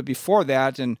line a little bit before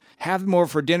that and have them over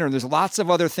for dinner? There's lots of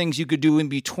other things you could do in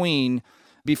between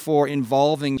before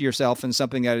involving yourself in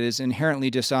something that is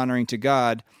inherently dishonoring to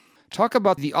God. Talk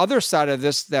about the other side of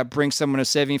this that brings someone to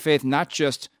saving faith, not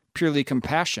just purely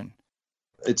compassion.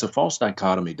 It's a false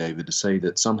dichotomy, David, to say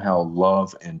that somehow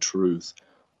love and truth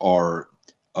are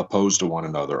opposed to one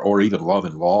another, or even love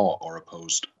and law are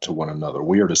opposed to one another.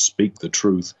 We are to speak the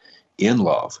truth in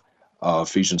love.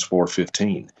 Ephesians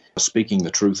 4:15. Speaking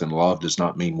the truth in love does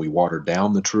not mean we water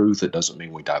down the truth. It doesn't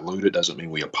mean we dilute it. It doesn't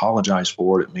mean we apologize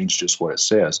for it. It means just what it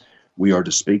says. We are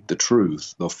to speak the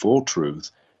truth, the full truth.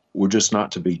 We're just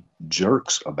not to be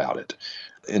jerks about it.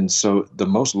 And so the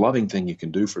most loving thing you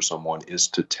can do for someone is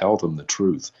to tell them the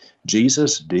truth.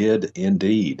 Jesus did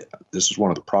indeed. This is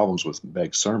one of the problems with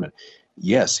Begg's sermon.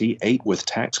 Yes, he ate with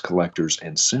tax collectors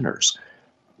and sinners,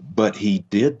 but he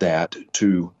did that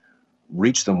to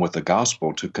reach them with the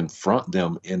gospel, to confront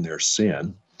them in their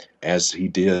sin, as he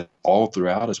did all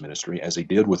throughout his ministry, as he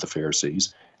did with the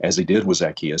Pharisees, as he did with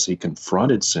Zacchaeus. He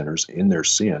confronted sinners in their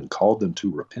sin, called them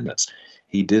to repentance.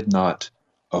 He did not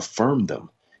affirm them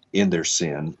in their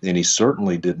sin, and he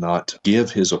certainly did not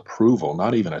give his approval,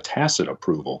 not even a tacit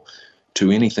approval, to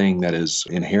anything that is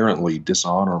inherently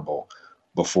dishonorable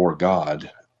before God.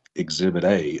 Exhibit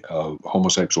A,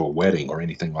 homosexual wedding or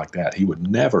anything like that. He would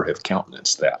never have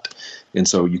countenanced that. And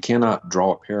so you cannot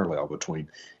draw a parallel between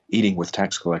eating with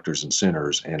tax collectors and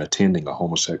sinners and attending a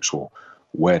homosexual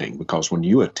wedding. Because when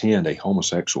you attend a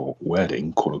homosexual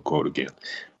wedding, quote unquote again,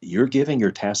 you're giving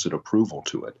your tacit approval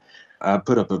to it. I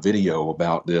put up a video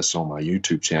about this on my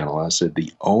YouTube channel. I said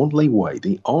the only way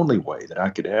that I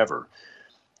could ever,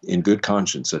 in good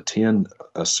conscience, attend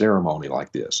a ceremony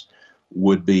like this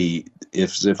would be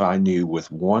if I knew with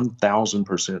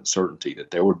 1,000% certainty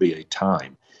that there would be a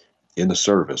time in the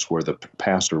service where the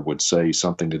pastor would say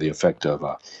something to the effect of,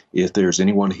 if there's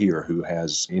anyone here who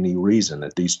has any reason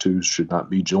that these two should not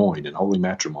be joined in holy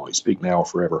matrimony, speak now or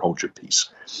forever hold your peace.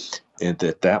 And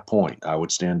at that point, I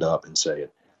would stand up and say,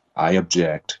 I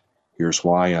object. Here's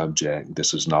why I object.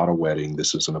 This is not a wedding.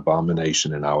 This is an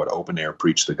abomination. And I would open air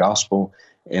preach the gospel,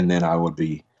 and then I would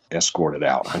be escorted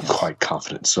out. I'm quite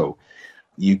confident. So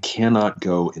you cannot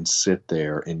go and sit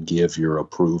there and give your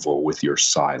approval with your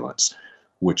silence,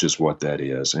 which is what that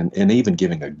is. And even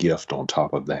giving a gift on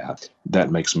top of that,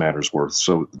 that makes matters worse.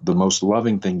 So the most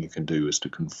loving thing you can do is to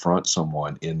confront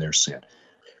someone in their sin.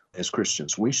 As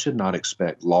Christians, we should not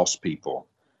expect lost people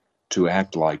to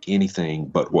act like anything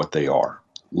but what they are,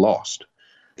 lost.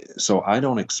 So I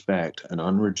don't expect an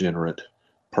unregenerate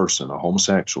person, a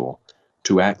homosexual,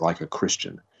 to act like a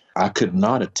Christian. I could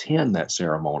not attend that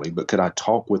ceremony, but could I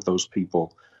talk with those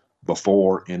people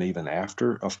before and even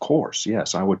after? Of course,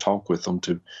 yes. I would talk with them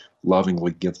to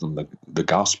lovingly give them the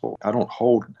gospel. I don't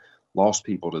hold lost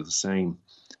people to the same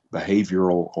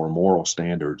behavioral or moral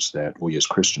standards that we as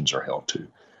Christians are held to.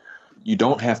 You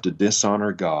don't have to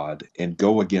dishonor God and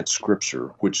go against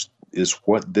Scripture, which is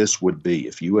what this would be.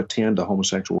 If you attend a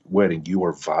homosexual wedding, you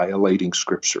are violating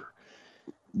Scripture.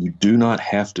 You do not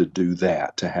have to do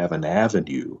that to have an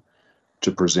avenue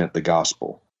to present the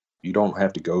gospel. You don't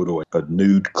have to go to a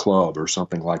nude club or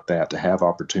something like that to have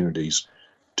opportunities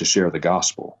to share the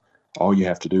gospel. All you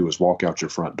have to do is walk out your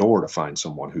front door to find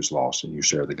someone who's lost, and you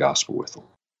share the gospel with them.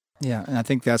 Yeah, and I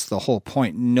think that's the whole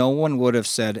point. No one would have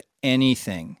said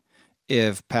anything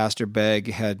if Pastor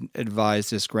Begg had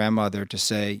advised this grandmother to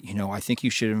say, I think you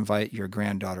should invite your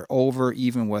granddaughter over,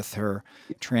 even with her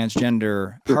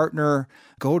transgender partner,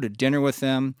 go to dinner with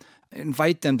them,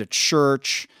 invite them to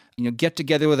church, get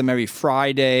together with them every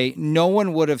Friday. No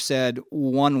one would have said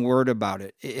one word about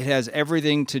it. It has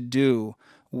everything to do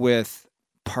with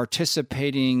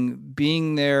participating,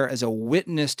 being there as a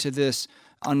witness to this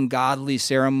ungodly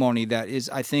ceremony that is,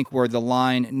 I think, where the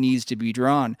line needs to be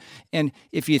drawn. And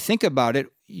if you think about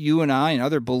it, you and I and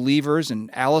other believers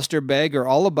and Alistair Begg are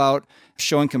all about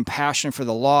showing compassion for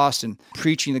the lost and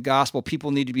preaching the gospel. People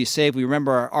need to be saved. We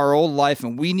remember our old life,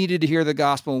 and we needed to hear the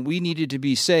gospel, and we needed to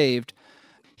be saved.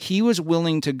 He was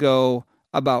willing to go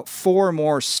about 4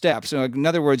 more steps. So in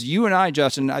other words, you and I,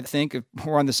 Justin, I think, if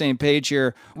we're on the same page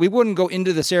here, we wouldn't go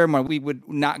into the ceremony. We would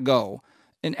not go.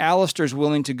 And Alistair's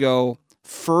willing to go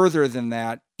further than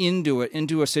that into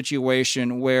a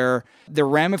situation where the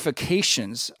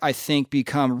ramifications, I think,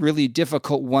 become really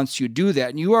difficult once you do that.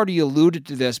 And you already alluded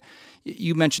to this.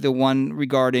 You mentioned the one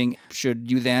regarding,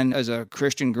 should you then, as a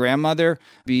Christian grandmother,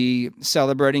 be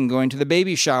celebrating going to the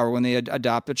baby shower when they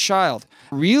adopt a child?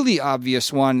 Really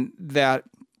obvious one that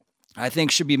I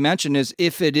think should be mentioned is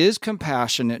if it is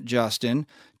compassionate, Justin,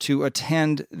 to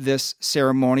attend this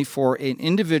ceremony for an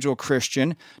individual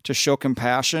Christian to show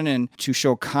compassion and to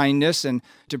show kindness and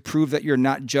to prove that you're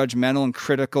not judgmental and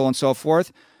critical and so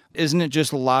forth, isn't it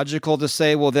just logical to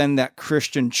say, well, then that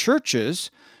Christian churches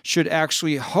should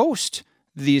actually host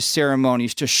these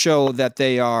ceremonies to show that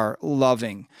they are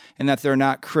loving and that they're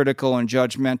not critical and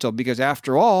judgmental? Because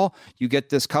after all, you get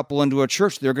this couple into a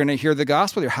church, they're going to hear the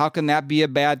gospel. How can that be a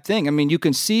bad thing? I mean, you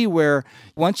can see where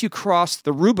once you cross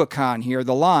the Rubicon here,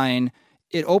 the line,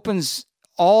 it opens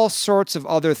all sorts of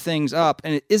other things up.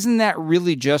 And isn't that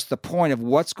really just the point of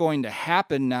what's going to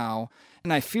happen now?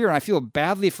 And I feel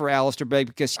badly for Alistair Begg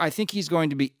because I think he's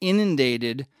going to be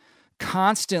inundated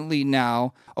constantly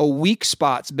now. A weak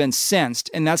spot's been sensed,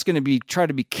 and that's going to be try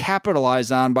to be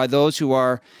capitalized on by those who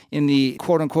are in the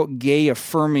quote-unquote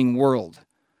gay-affirming world.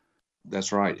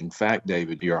 That's right. In fact,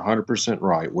 David, you're 100%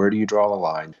 right. Where do you draw the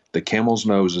line? The camel's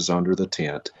nose is under the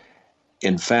tent.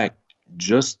 In fact,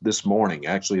 just this morning,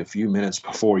 actually a few minutes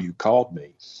before you called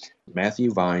me,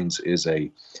 Matthew Vines is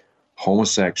a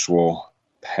homosexual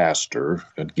pastor,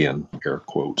 again, air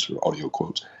quotes or audio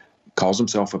quotes, calls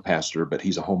himself a pastor, but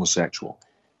he's a homosexual.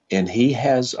 And he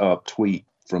has a tweet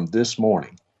from this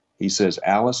morning. He says,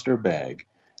 Alistair Begg,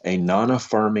 a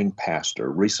non-affirming pastor,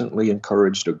 recently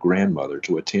encouraged a grandmother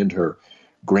to attend her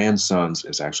grandson's,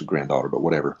 it's actually granddaughter, but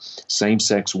whatever,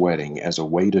 same-sex wedding as a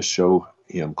way to show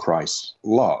him Christ's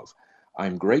love.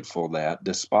 I'm grateful that,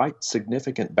 despite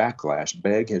significant backlash,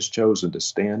 Begg has chosen to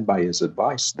stand by his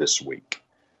advice this week.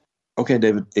 Okay,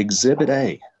 David, Exhibit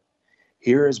A.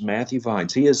 Here is Matthew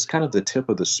Vines. He is kind of the tip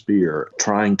of the spear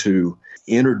trying to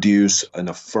introduce an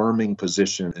affirming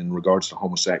position in regards to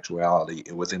homosexuality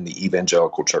within the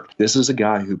evangelical church. This is a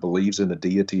guy who believes in the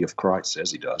deity of Christ,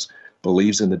 says he does,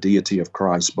 believes in the deity of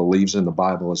Christ, believes in the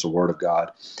Bible as the Word of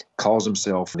God, calls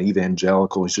himself an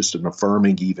evangelical. He's just an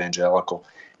affirming evangelical.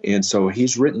 And so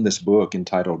he's written this book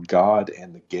entitled God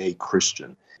and the Gay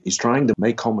Christian. He's trying to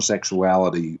make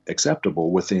homosexuality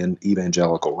acceptable within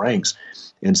evangelical ranks.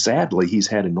 And sadly, he's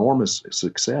had enormous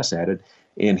success at it.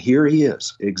 And here he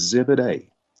is, Exhibit A,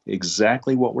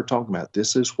 exactly what we're talking about.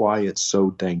 This is why it's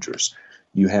so dangerous.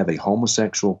 You have a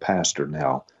homosexual pastor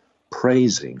now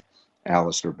praising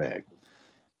Alistair Begg.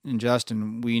 And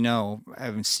Justin, we know,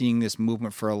 having seen this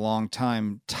movement for a long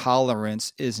time,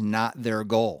 tolerance is not their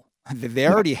goal. They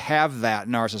already have that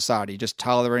in our society, just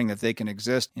tolerating that they can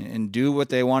exist and do what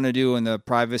they want to do in the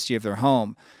privacy of their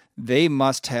home. They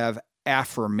must have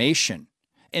affirmation.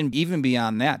 And even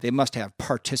beyond that, they must have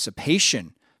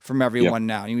participation from everyone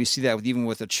now. And we see that even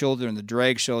with the children, the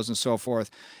drag shows and so forth.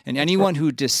 And anyone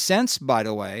who dissents, by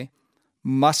the way,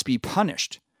 must be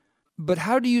punished. But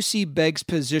how do you see Begg's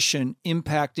position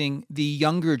impacting the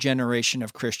younger generation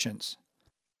of Christians?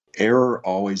 Error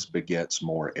always begets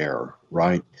more error,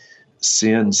 right?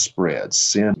 Sin spreads.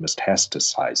 Sin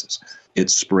metastasizes. It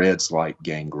spreads like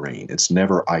gangrene. It's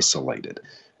never isolated.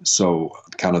 So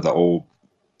kind of the old,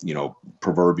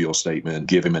 proverbial statement,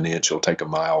 give him an inch, he'll take a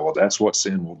mile. Well, that's what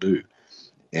sin will do.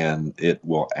 And it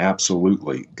will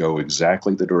absolutely go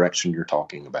exactly the direction you're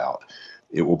talking about.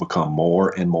 It will become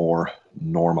more and more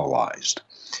normalized.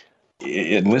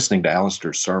 In listening to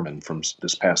Alistair's sermon from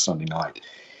this past Sunday night,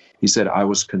 he said, I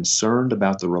was concerned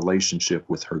about the relationship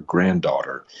with her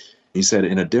granddaughter. He said,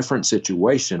 in a different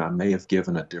situation, I may have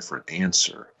given a different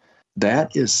answer.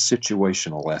 That is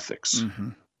situational ethics. Mm-hmm.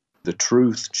 The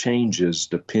truth changes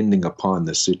depending upon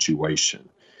the situation.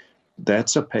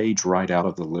 That's a page right out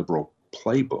of the liberal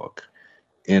playbook.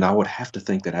 And I would have to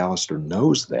think that Alistair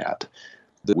knows that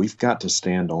we've got to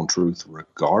stand on truth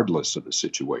regardless of the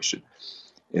situation.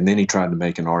 And then he tried to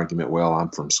make an argument, well, I'm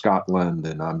from Scotland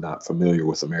and I'm not familiar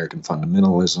with American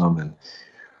fundamentalism. And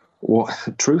well,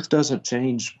 truth doesn't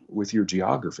change with your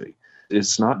geography.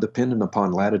 It's not dependent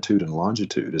upon latitude and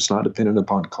longitude. It's not dependent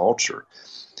upon culture.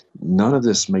 None of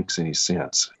this makes any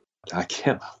sense. I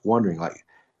kept wondering,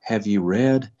 have you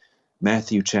read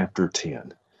Matthew chapter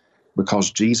 10?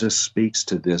 Because Jesus speaks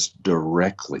to this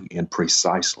directly and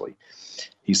precisely.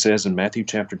 He says in Matthew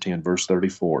chapter 10, verse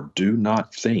 34, do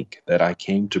not think that I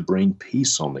came to bring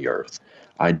peace on the earth.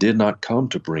 I did not come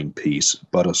to bring peace,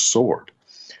 but a sword.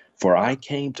 For I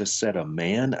came to set a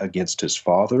man against his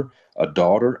father, a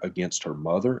daughter against her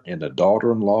mother, and a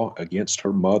daughter-in-law against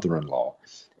her mother-in-law.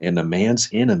 And the man's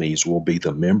enemies will be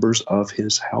the members of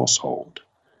his household.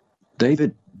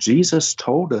 David, Jesus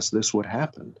told us this would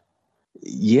happen.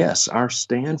 Yes, our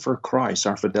stand for Christ,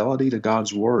 our fidelity to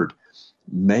God's word,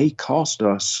 may cost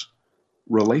us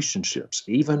relationships,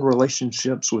 even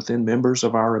relationships within members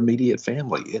of our immediate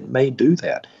family. It may do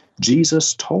that.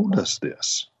 Jesus told us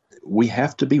this. We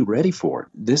have to be ready for it.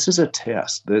 This is a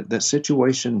test. That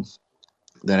situation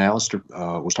that Alistair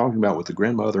was talking about with the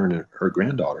grandmother and her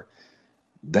granddaughter,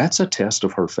 that's a test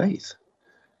of her faith.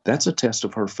 That's a test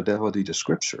of her fidelity to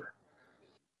Scripture.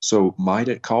 So might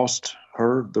it cost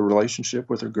her the relationship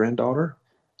with her granddaughter?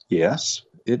 Yes,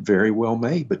 it very well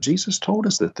may, but Jesus told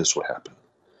us that this would happen.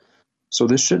 So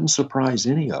this shouldn't surprise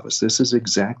any of us. This is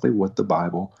exactly what the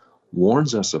Bible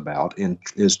warns us about and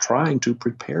is trying to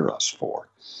prepare us for.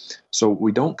 So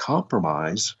we don't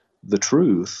compromise the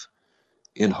truth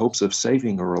in hopes of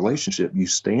saving a relationship. You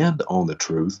stand on the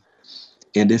truth,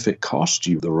 and if it costs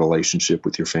you the relationship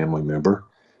with your family member,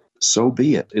 so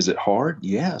be it. Is it hard?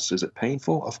 Yes. Is it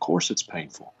painful? Of course it's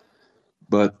painful.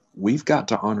 But we've got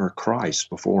to honor Christ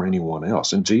before anyone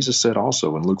else. And Jesus said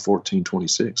also in Luke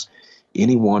 14:26,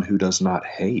 anyone who does not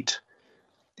hate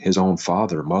his own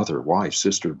father, mother, wife,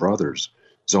 sister, brothers,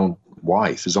 his own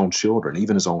wife, his own children,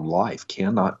 even his own life,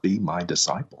 cannot be my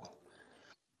disciple.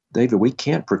 David, we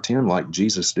can't pretend like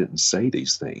Jesus didn't say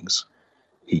these things.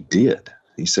 He did.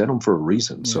 He said them for a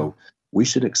reason. Yeah. So we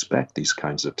should expect these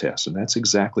kinds of tests, and that's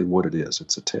exactly what it is.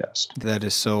 It's a test. That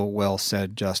is so well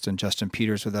said, Justin. Justin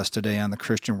Peters with us today on the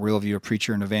Christian Worldview, a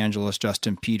preacher and evangelist.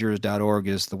 JustinPeters.org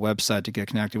is the website to get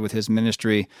connected with his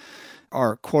ministry.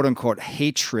 Our quote-unquote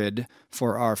hatred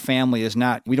for our family is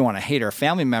not, we don't want to hate our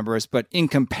family members, but in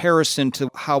comparison to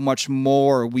how much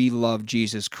more we love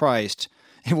Jesus Christ,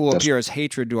 it will appear as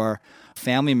hatred to our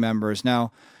family members.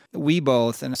 Now, we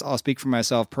both, and I'll speak for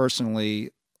myself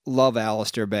personally, love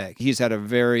Alistair Begg. He's had a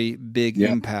very big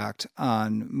impact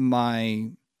on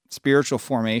my spiritual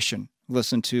formation.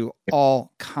 Listen to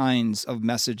all kinds of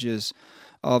messages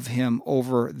of him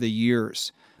over the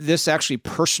years. This actually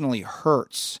personally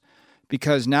hurts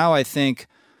because now I think,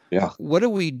 what do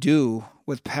we do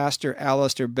with Pastor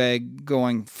Alistair Begg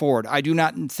going forward? I do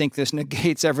not think this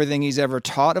negates everything he's ever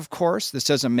taught, of course. This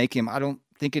doesn't make him, I don't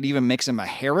think it even makes him a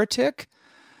heretic.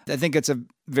 I think it's a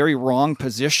very wrong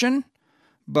position,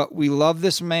 but we love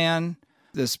this man,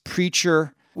 this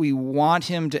preacher. We want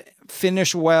him to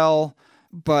finish well,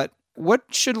 but what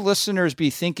should listeners be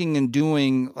thinking and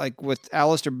doing, like with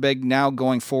Alistair Begg now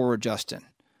going forward, Justin?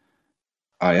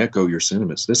 I echo your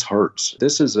sentiments. This hurts.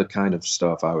 This is the kind of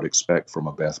stuff I would expect from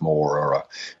a Beth Moore or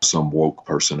some woke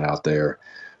person out there,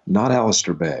 not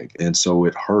Alistair Begg. And so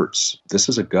it hurts. This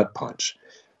is a gut punch.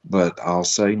 But I'll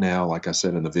say now, like I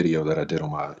said in the video that I did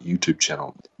on my YouTube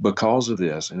channel, because of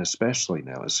this, and especially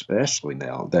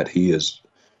now that he has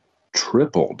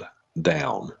tripled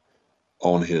down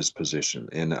on his position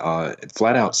and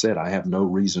flat out said, I have no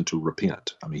reason to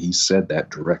repent. I mean, he said that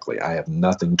directly. I have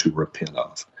nothing to repent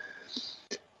of.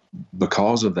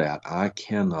 Because of that, I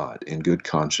cannot, in good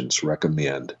conscience,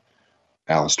 recommend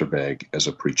Alistair Begg as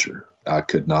a preacher. I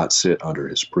could not sit under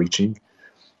his preaching.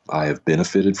 I have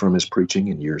benefited from his preaching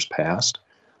in years past,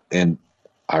 and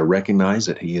I recognize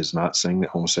that he is not saying that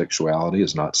homosexuality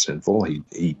is not sinful.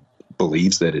 He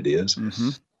believes that it is.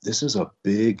 Mm-hmm. This is a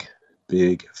big,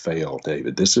 big fail,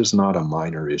 David. This is not a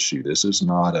minor issue. This is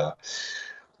not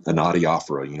an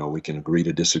adiaphora, we can agree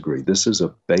to disagree. This is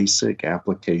a basic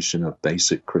application of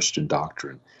basic Christian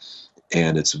doctrine,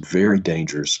 and it's very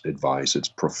dangerous advice. It's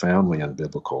profoundly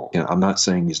unbiblical. And I'm not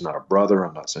saying he's not a brother.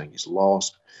 I'm not saying he's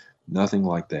lost, nothing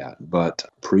like that. But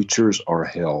preachers are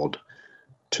held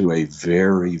to a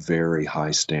very, very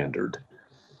high standard,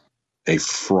 a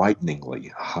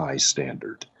frighteningly high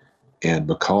standard. And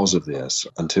because of this,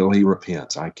 until he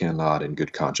repents, I cannot in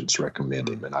good conscience recommend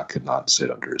him, and I could not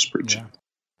sit under his preaching. Yeah.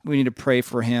 We need to pray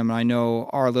for him. I know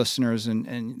our listeners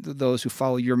and those who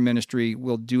follow your ministry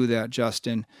will do that,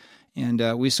 Justin. And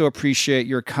we so appreciate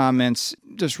your comments,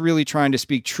 just really trying to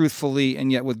speak truthfully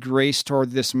and yet with grace toward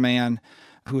this man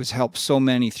who has helped so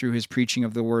many through his preaching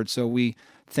of the word. So we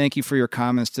thank you for your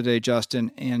comments today,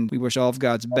 Justin, and we wish all of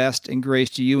God's best and grace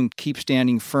to you and keep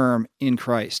standing firm in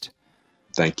Christ.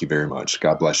 Thank you very much.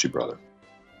 God bless you, brother.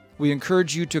 We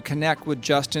encourage you to connect with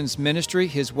Justin's ministry.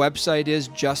 His website is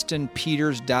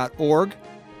justinpeters.org.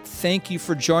 Thank you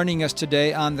for joining us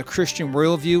today on The Christian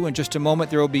Worldview. In just a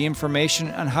moment, there will be information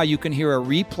on how you can hear a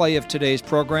replay of today's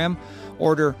program,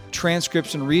 order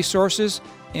transcripts and resources,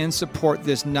 and support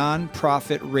this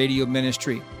nonprofit radio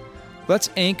ministry.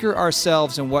 Let's anchor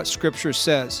ourselves in what Scripture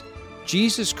says.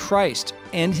 Jesus Christ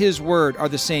and His Word are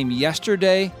the same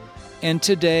yesterday and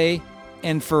today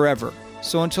and forever.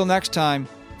 So until next time,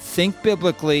 think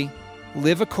biblically,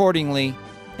 live accordingly,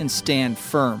 and stand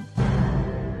firm.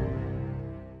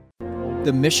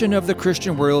 The mission of the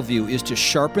Christian Worldview is to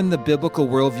sharpen the biblical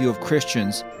worldview of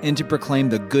Christians and to proclaim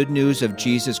the good news of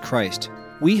Jesus Christ.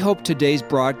 We hope today's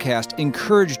broadcast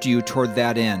encouraged you toward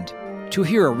that end. To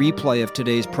hear a replay of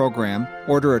today's program,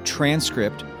 order a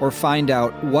transcript, or find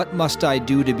out what must I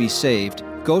do to be saved,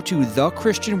 go to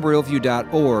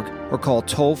thechristianworldview.org or call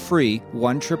toll-free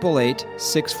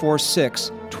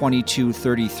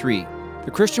 1-888-646-2233.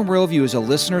 The Christian Worldview is a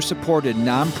listener-supported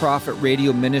nonprofit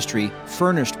radio ministry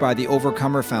furnished by the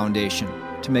Overcomer Foundation.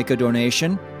 To make a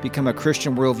donation, become a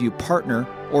Christian Worldview partner,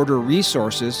 order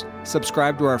resources,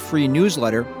 subscribe to our free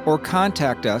newsletter, or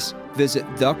contact us, visit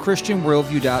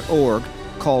thechristianworldview.org,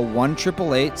 call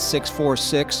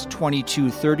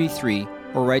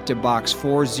 1-888-646-2233, or write to Box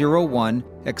 401,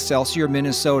 Excelsior,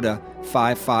 Minnesota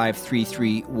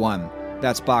 55331.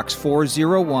 That's Box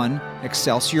 401,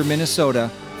 Excelsior, Minnesota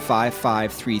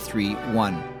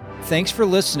 55331. Thanks for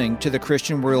listening to The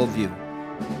Christian Worldview.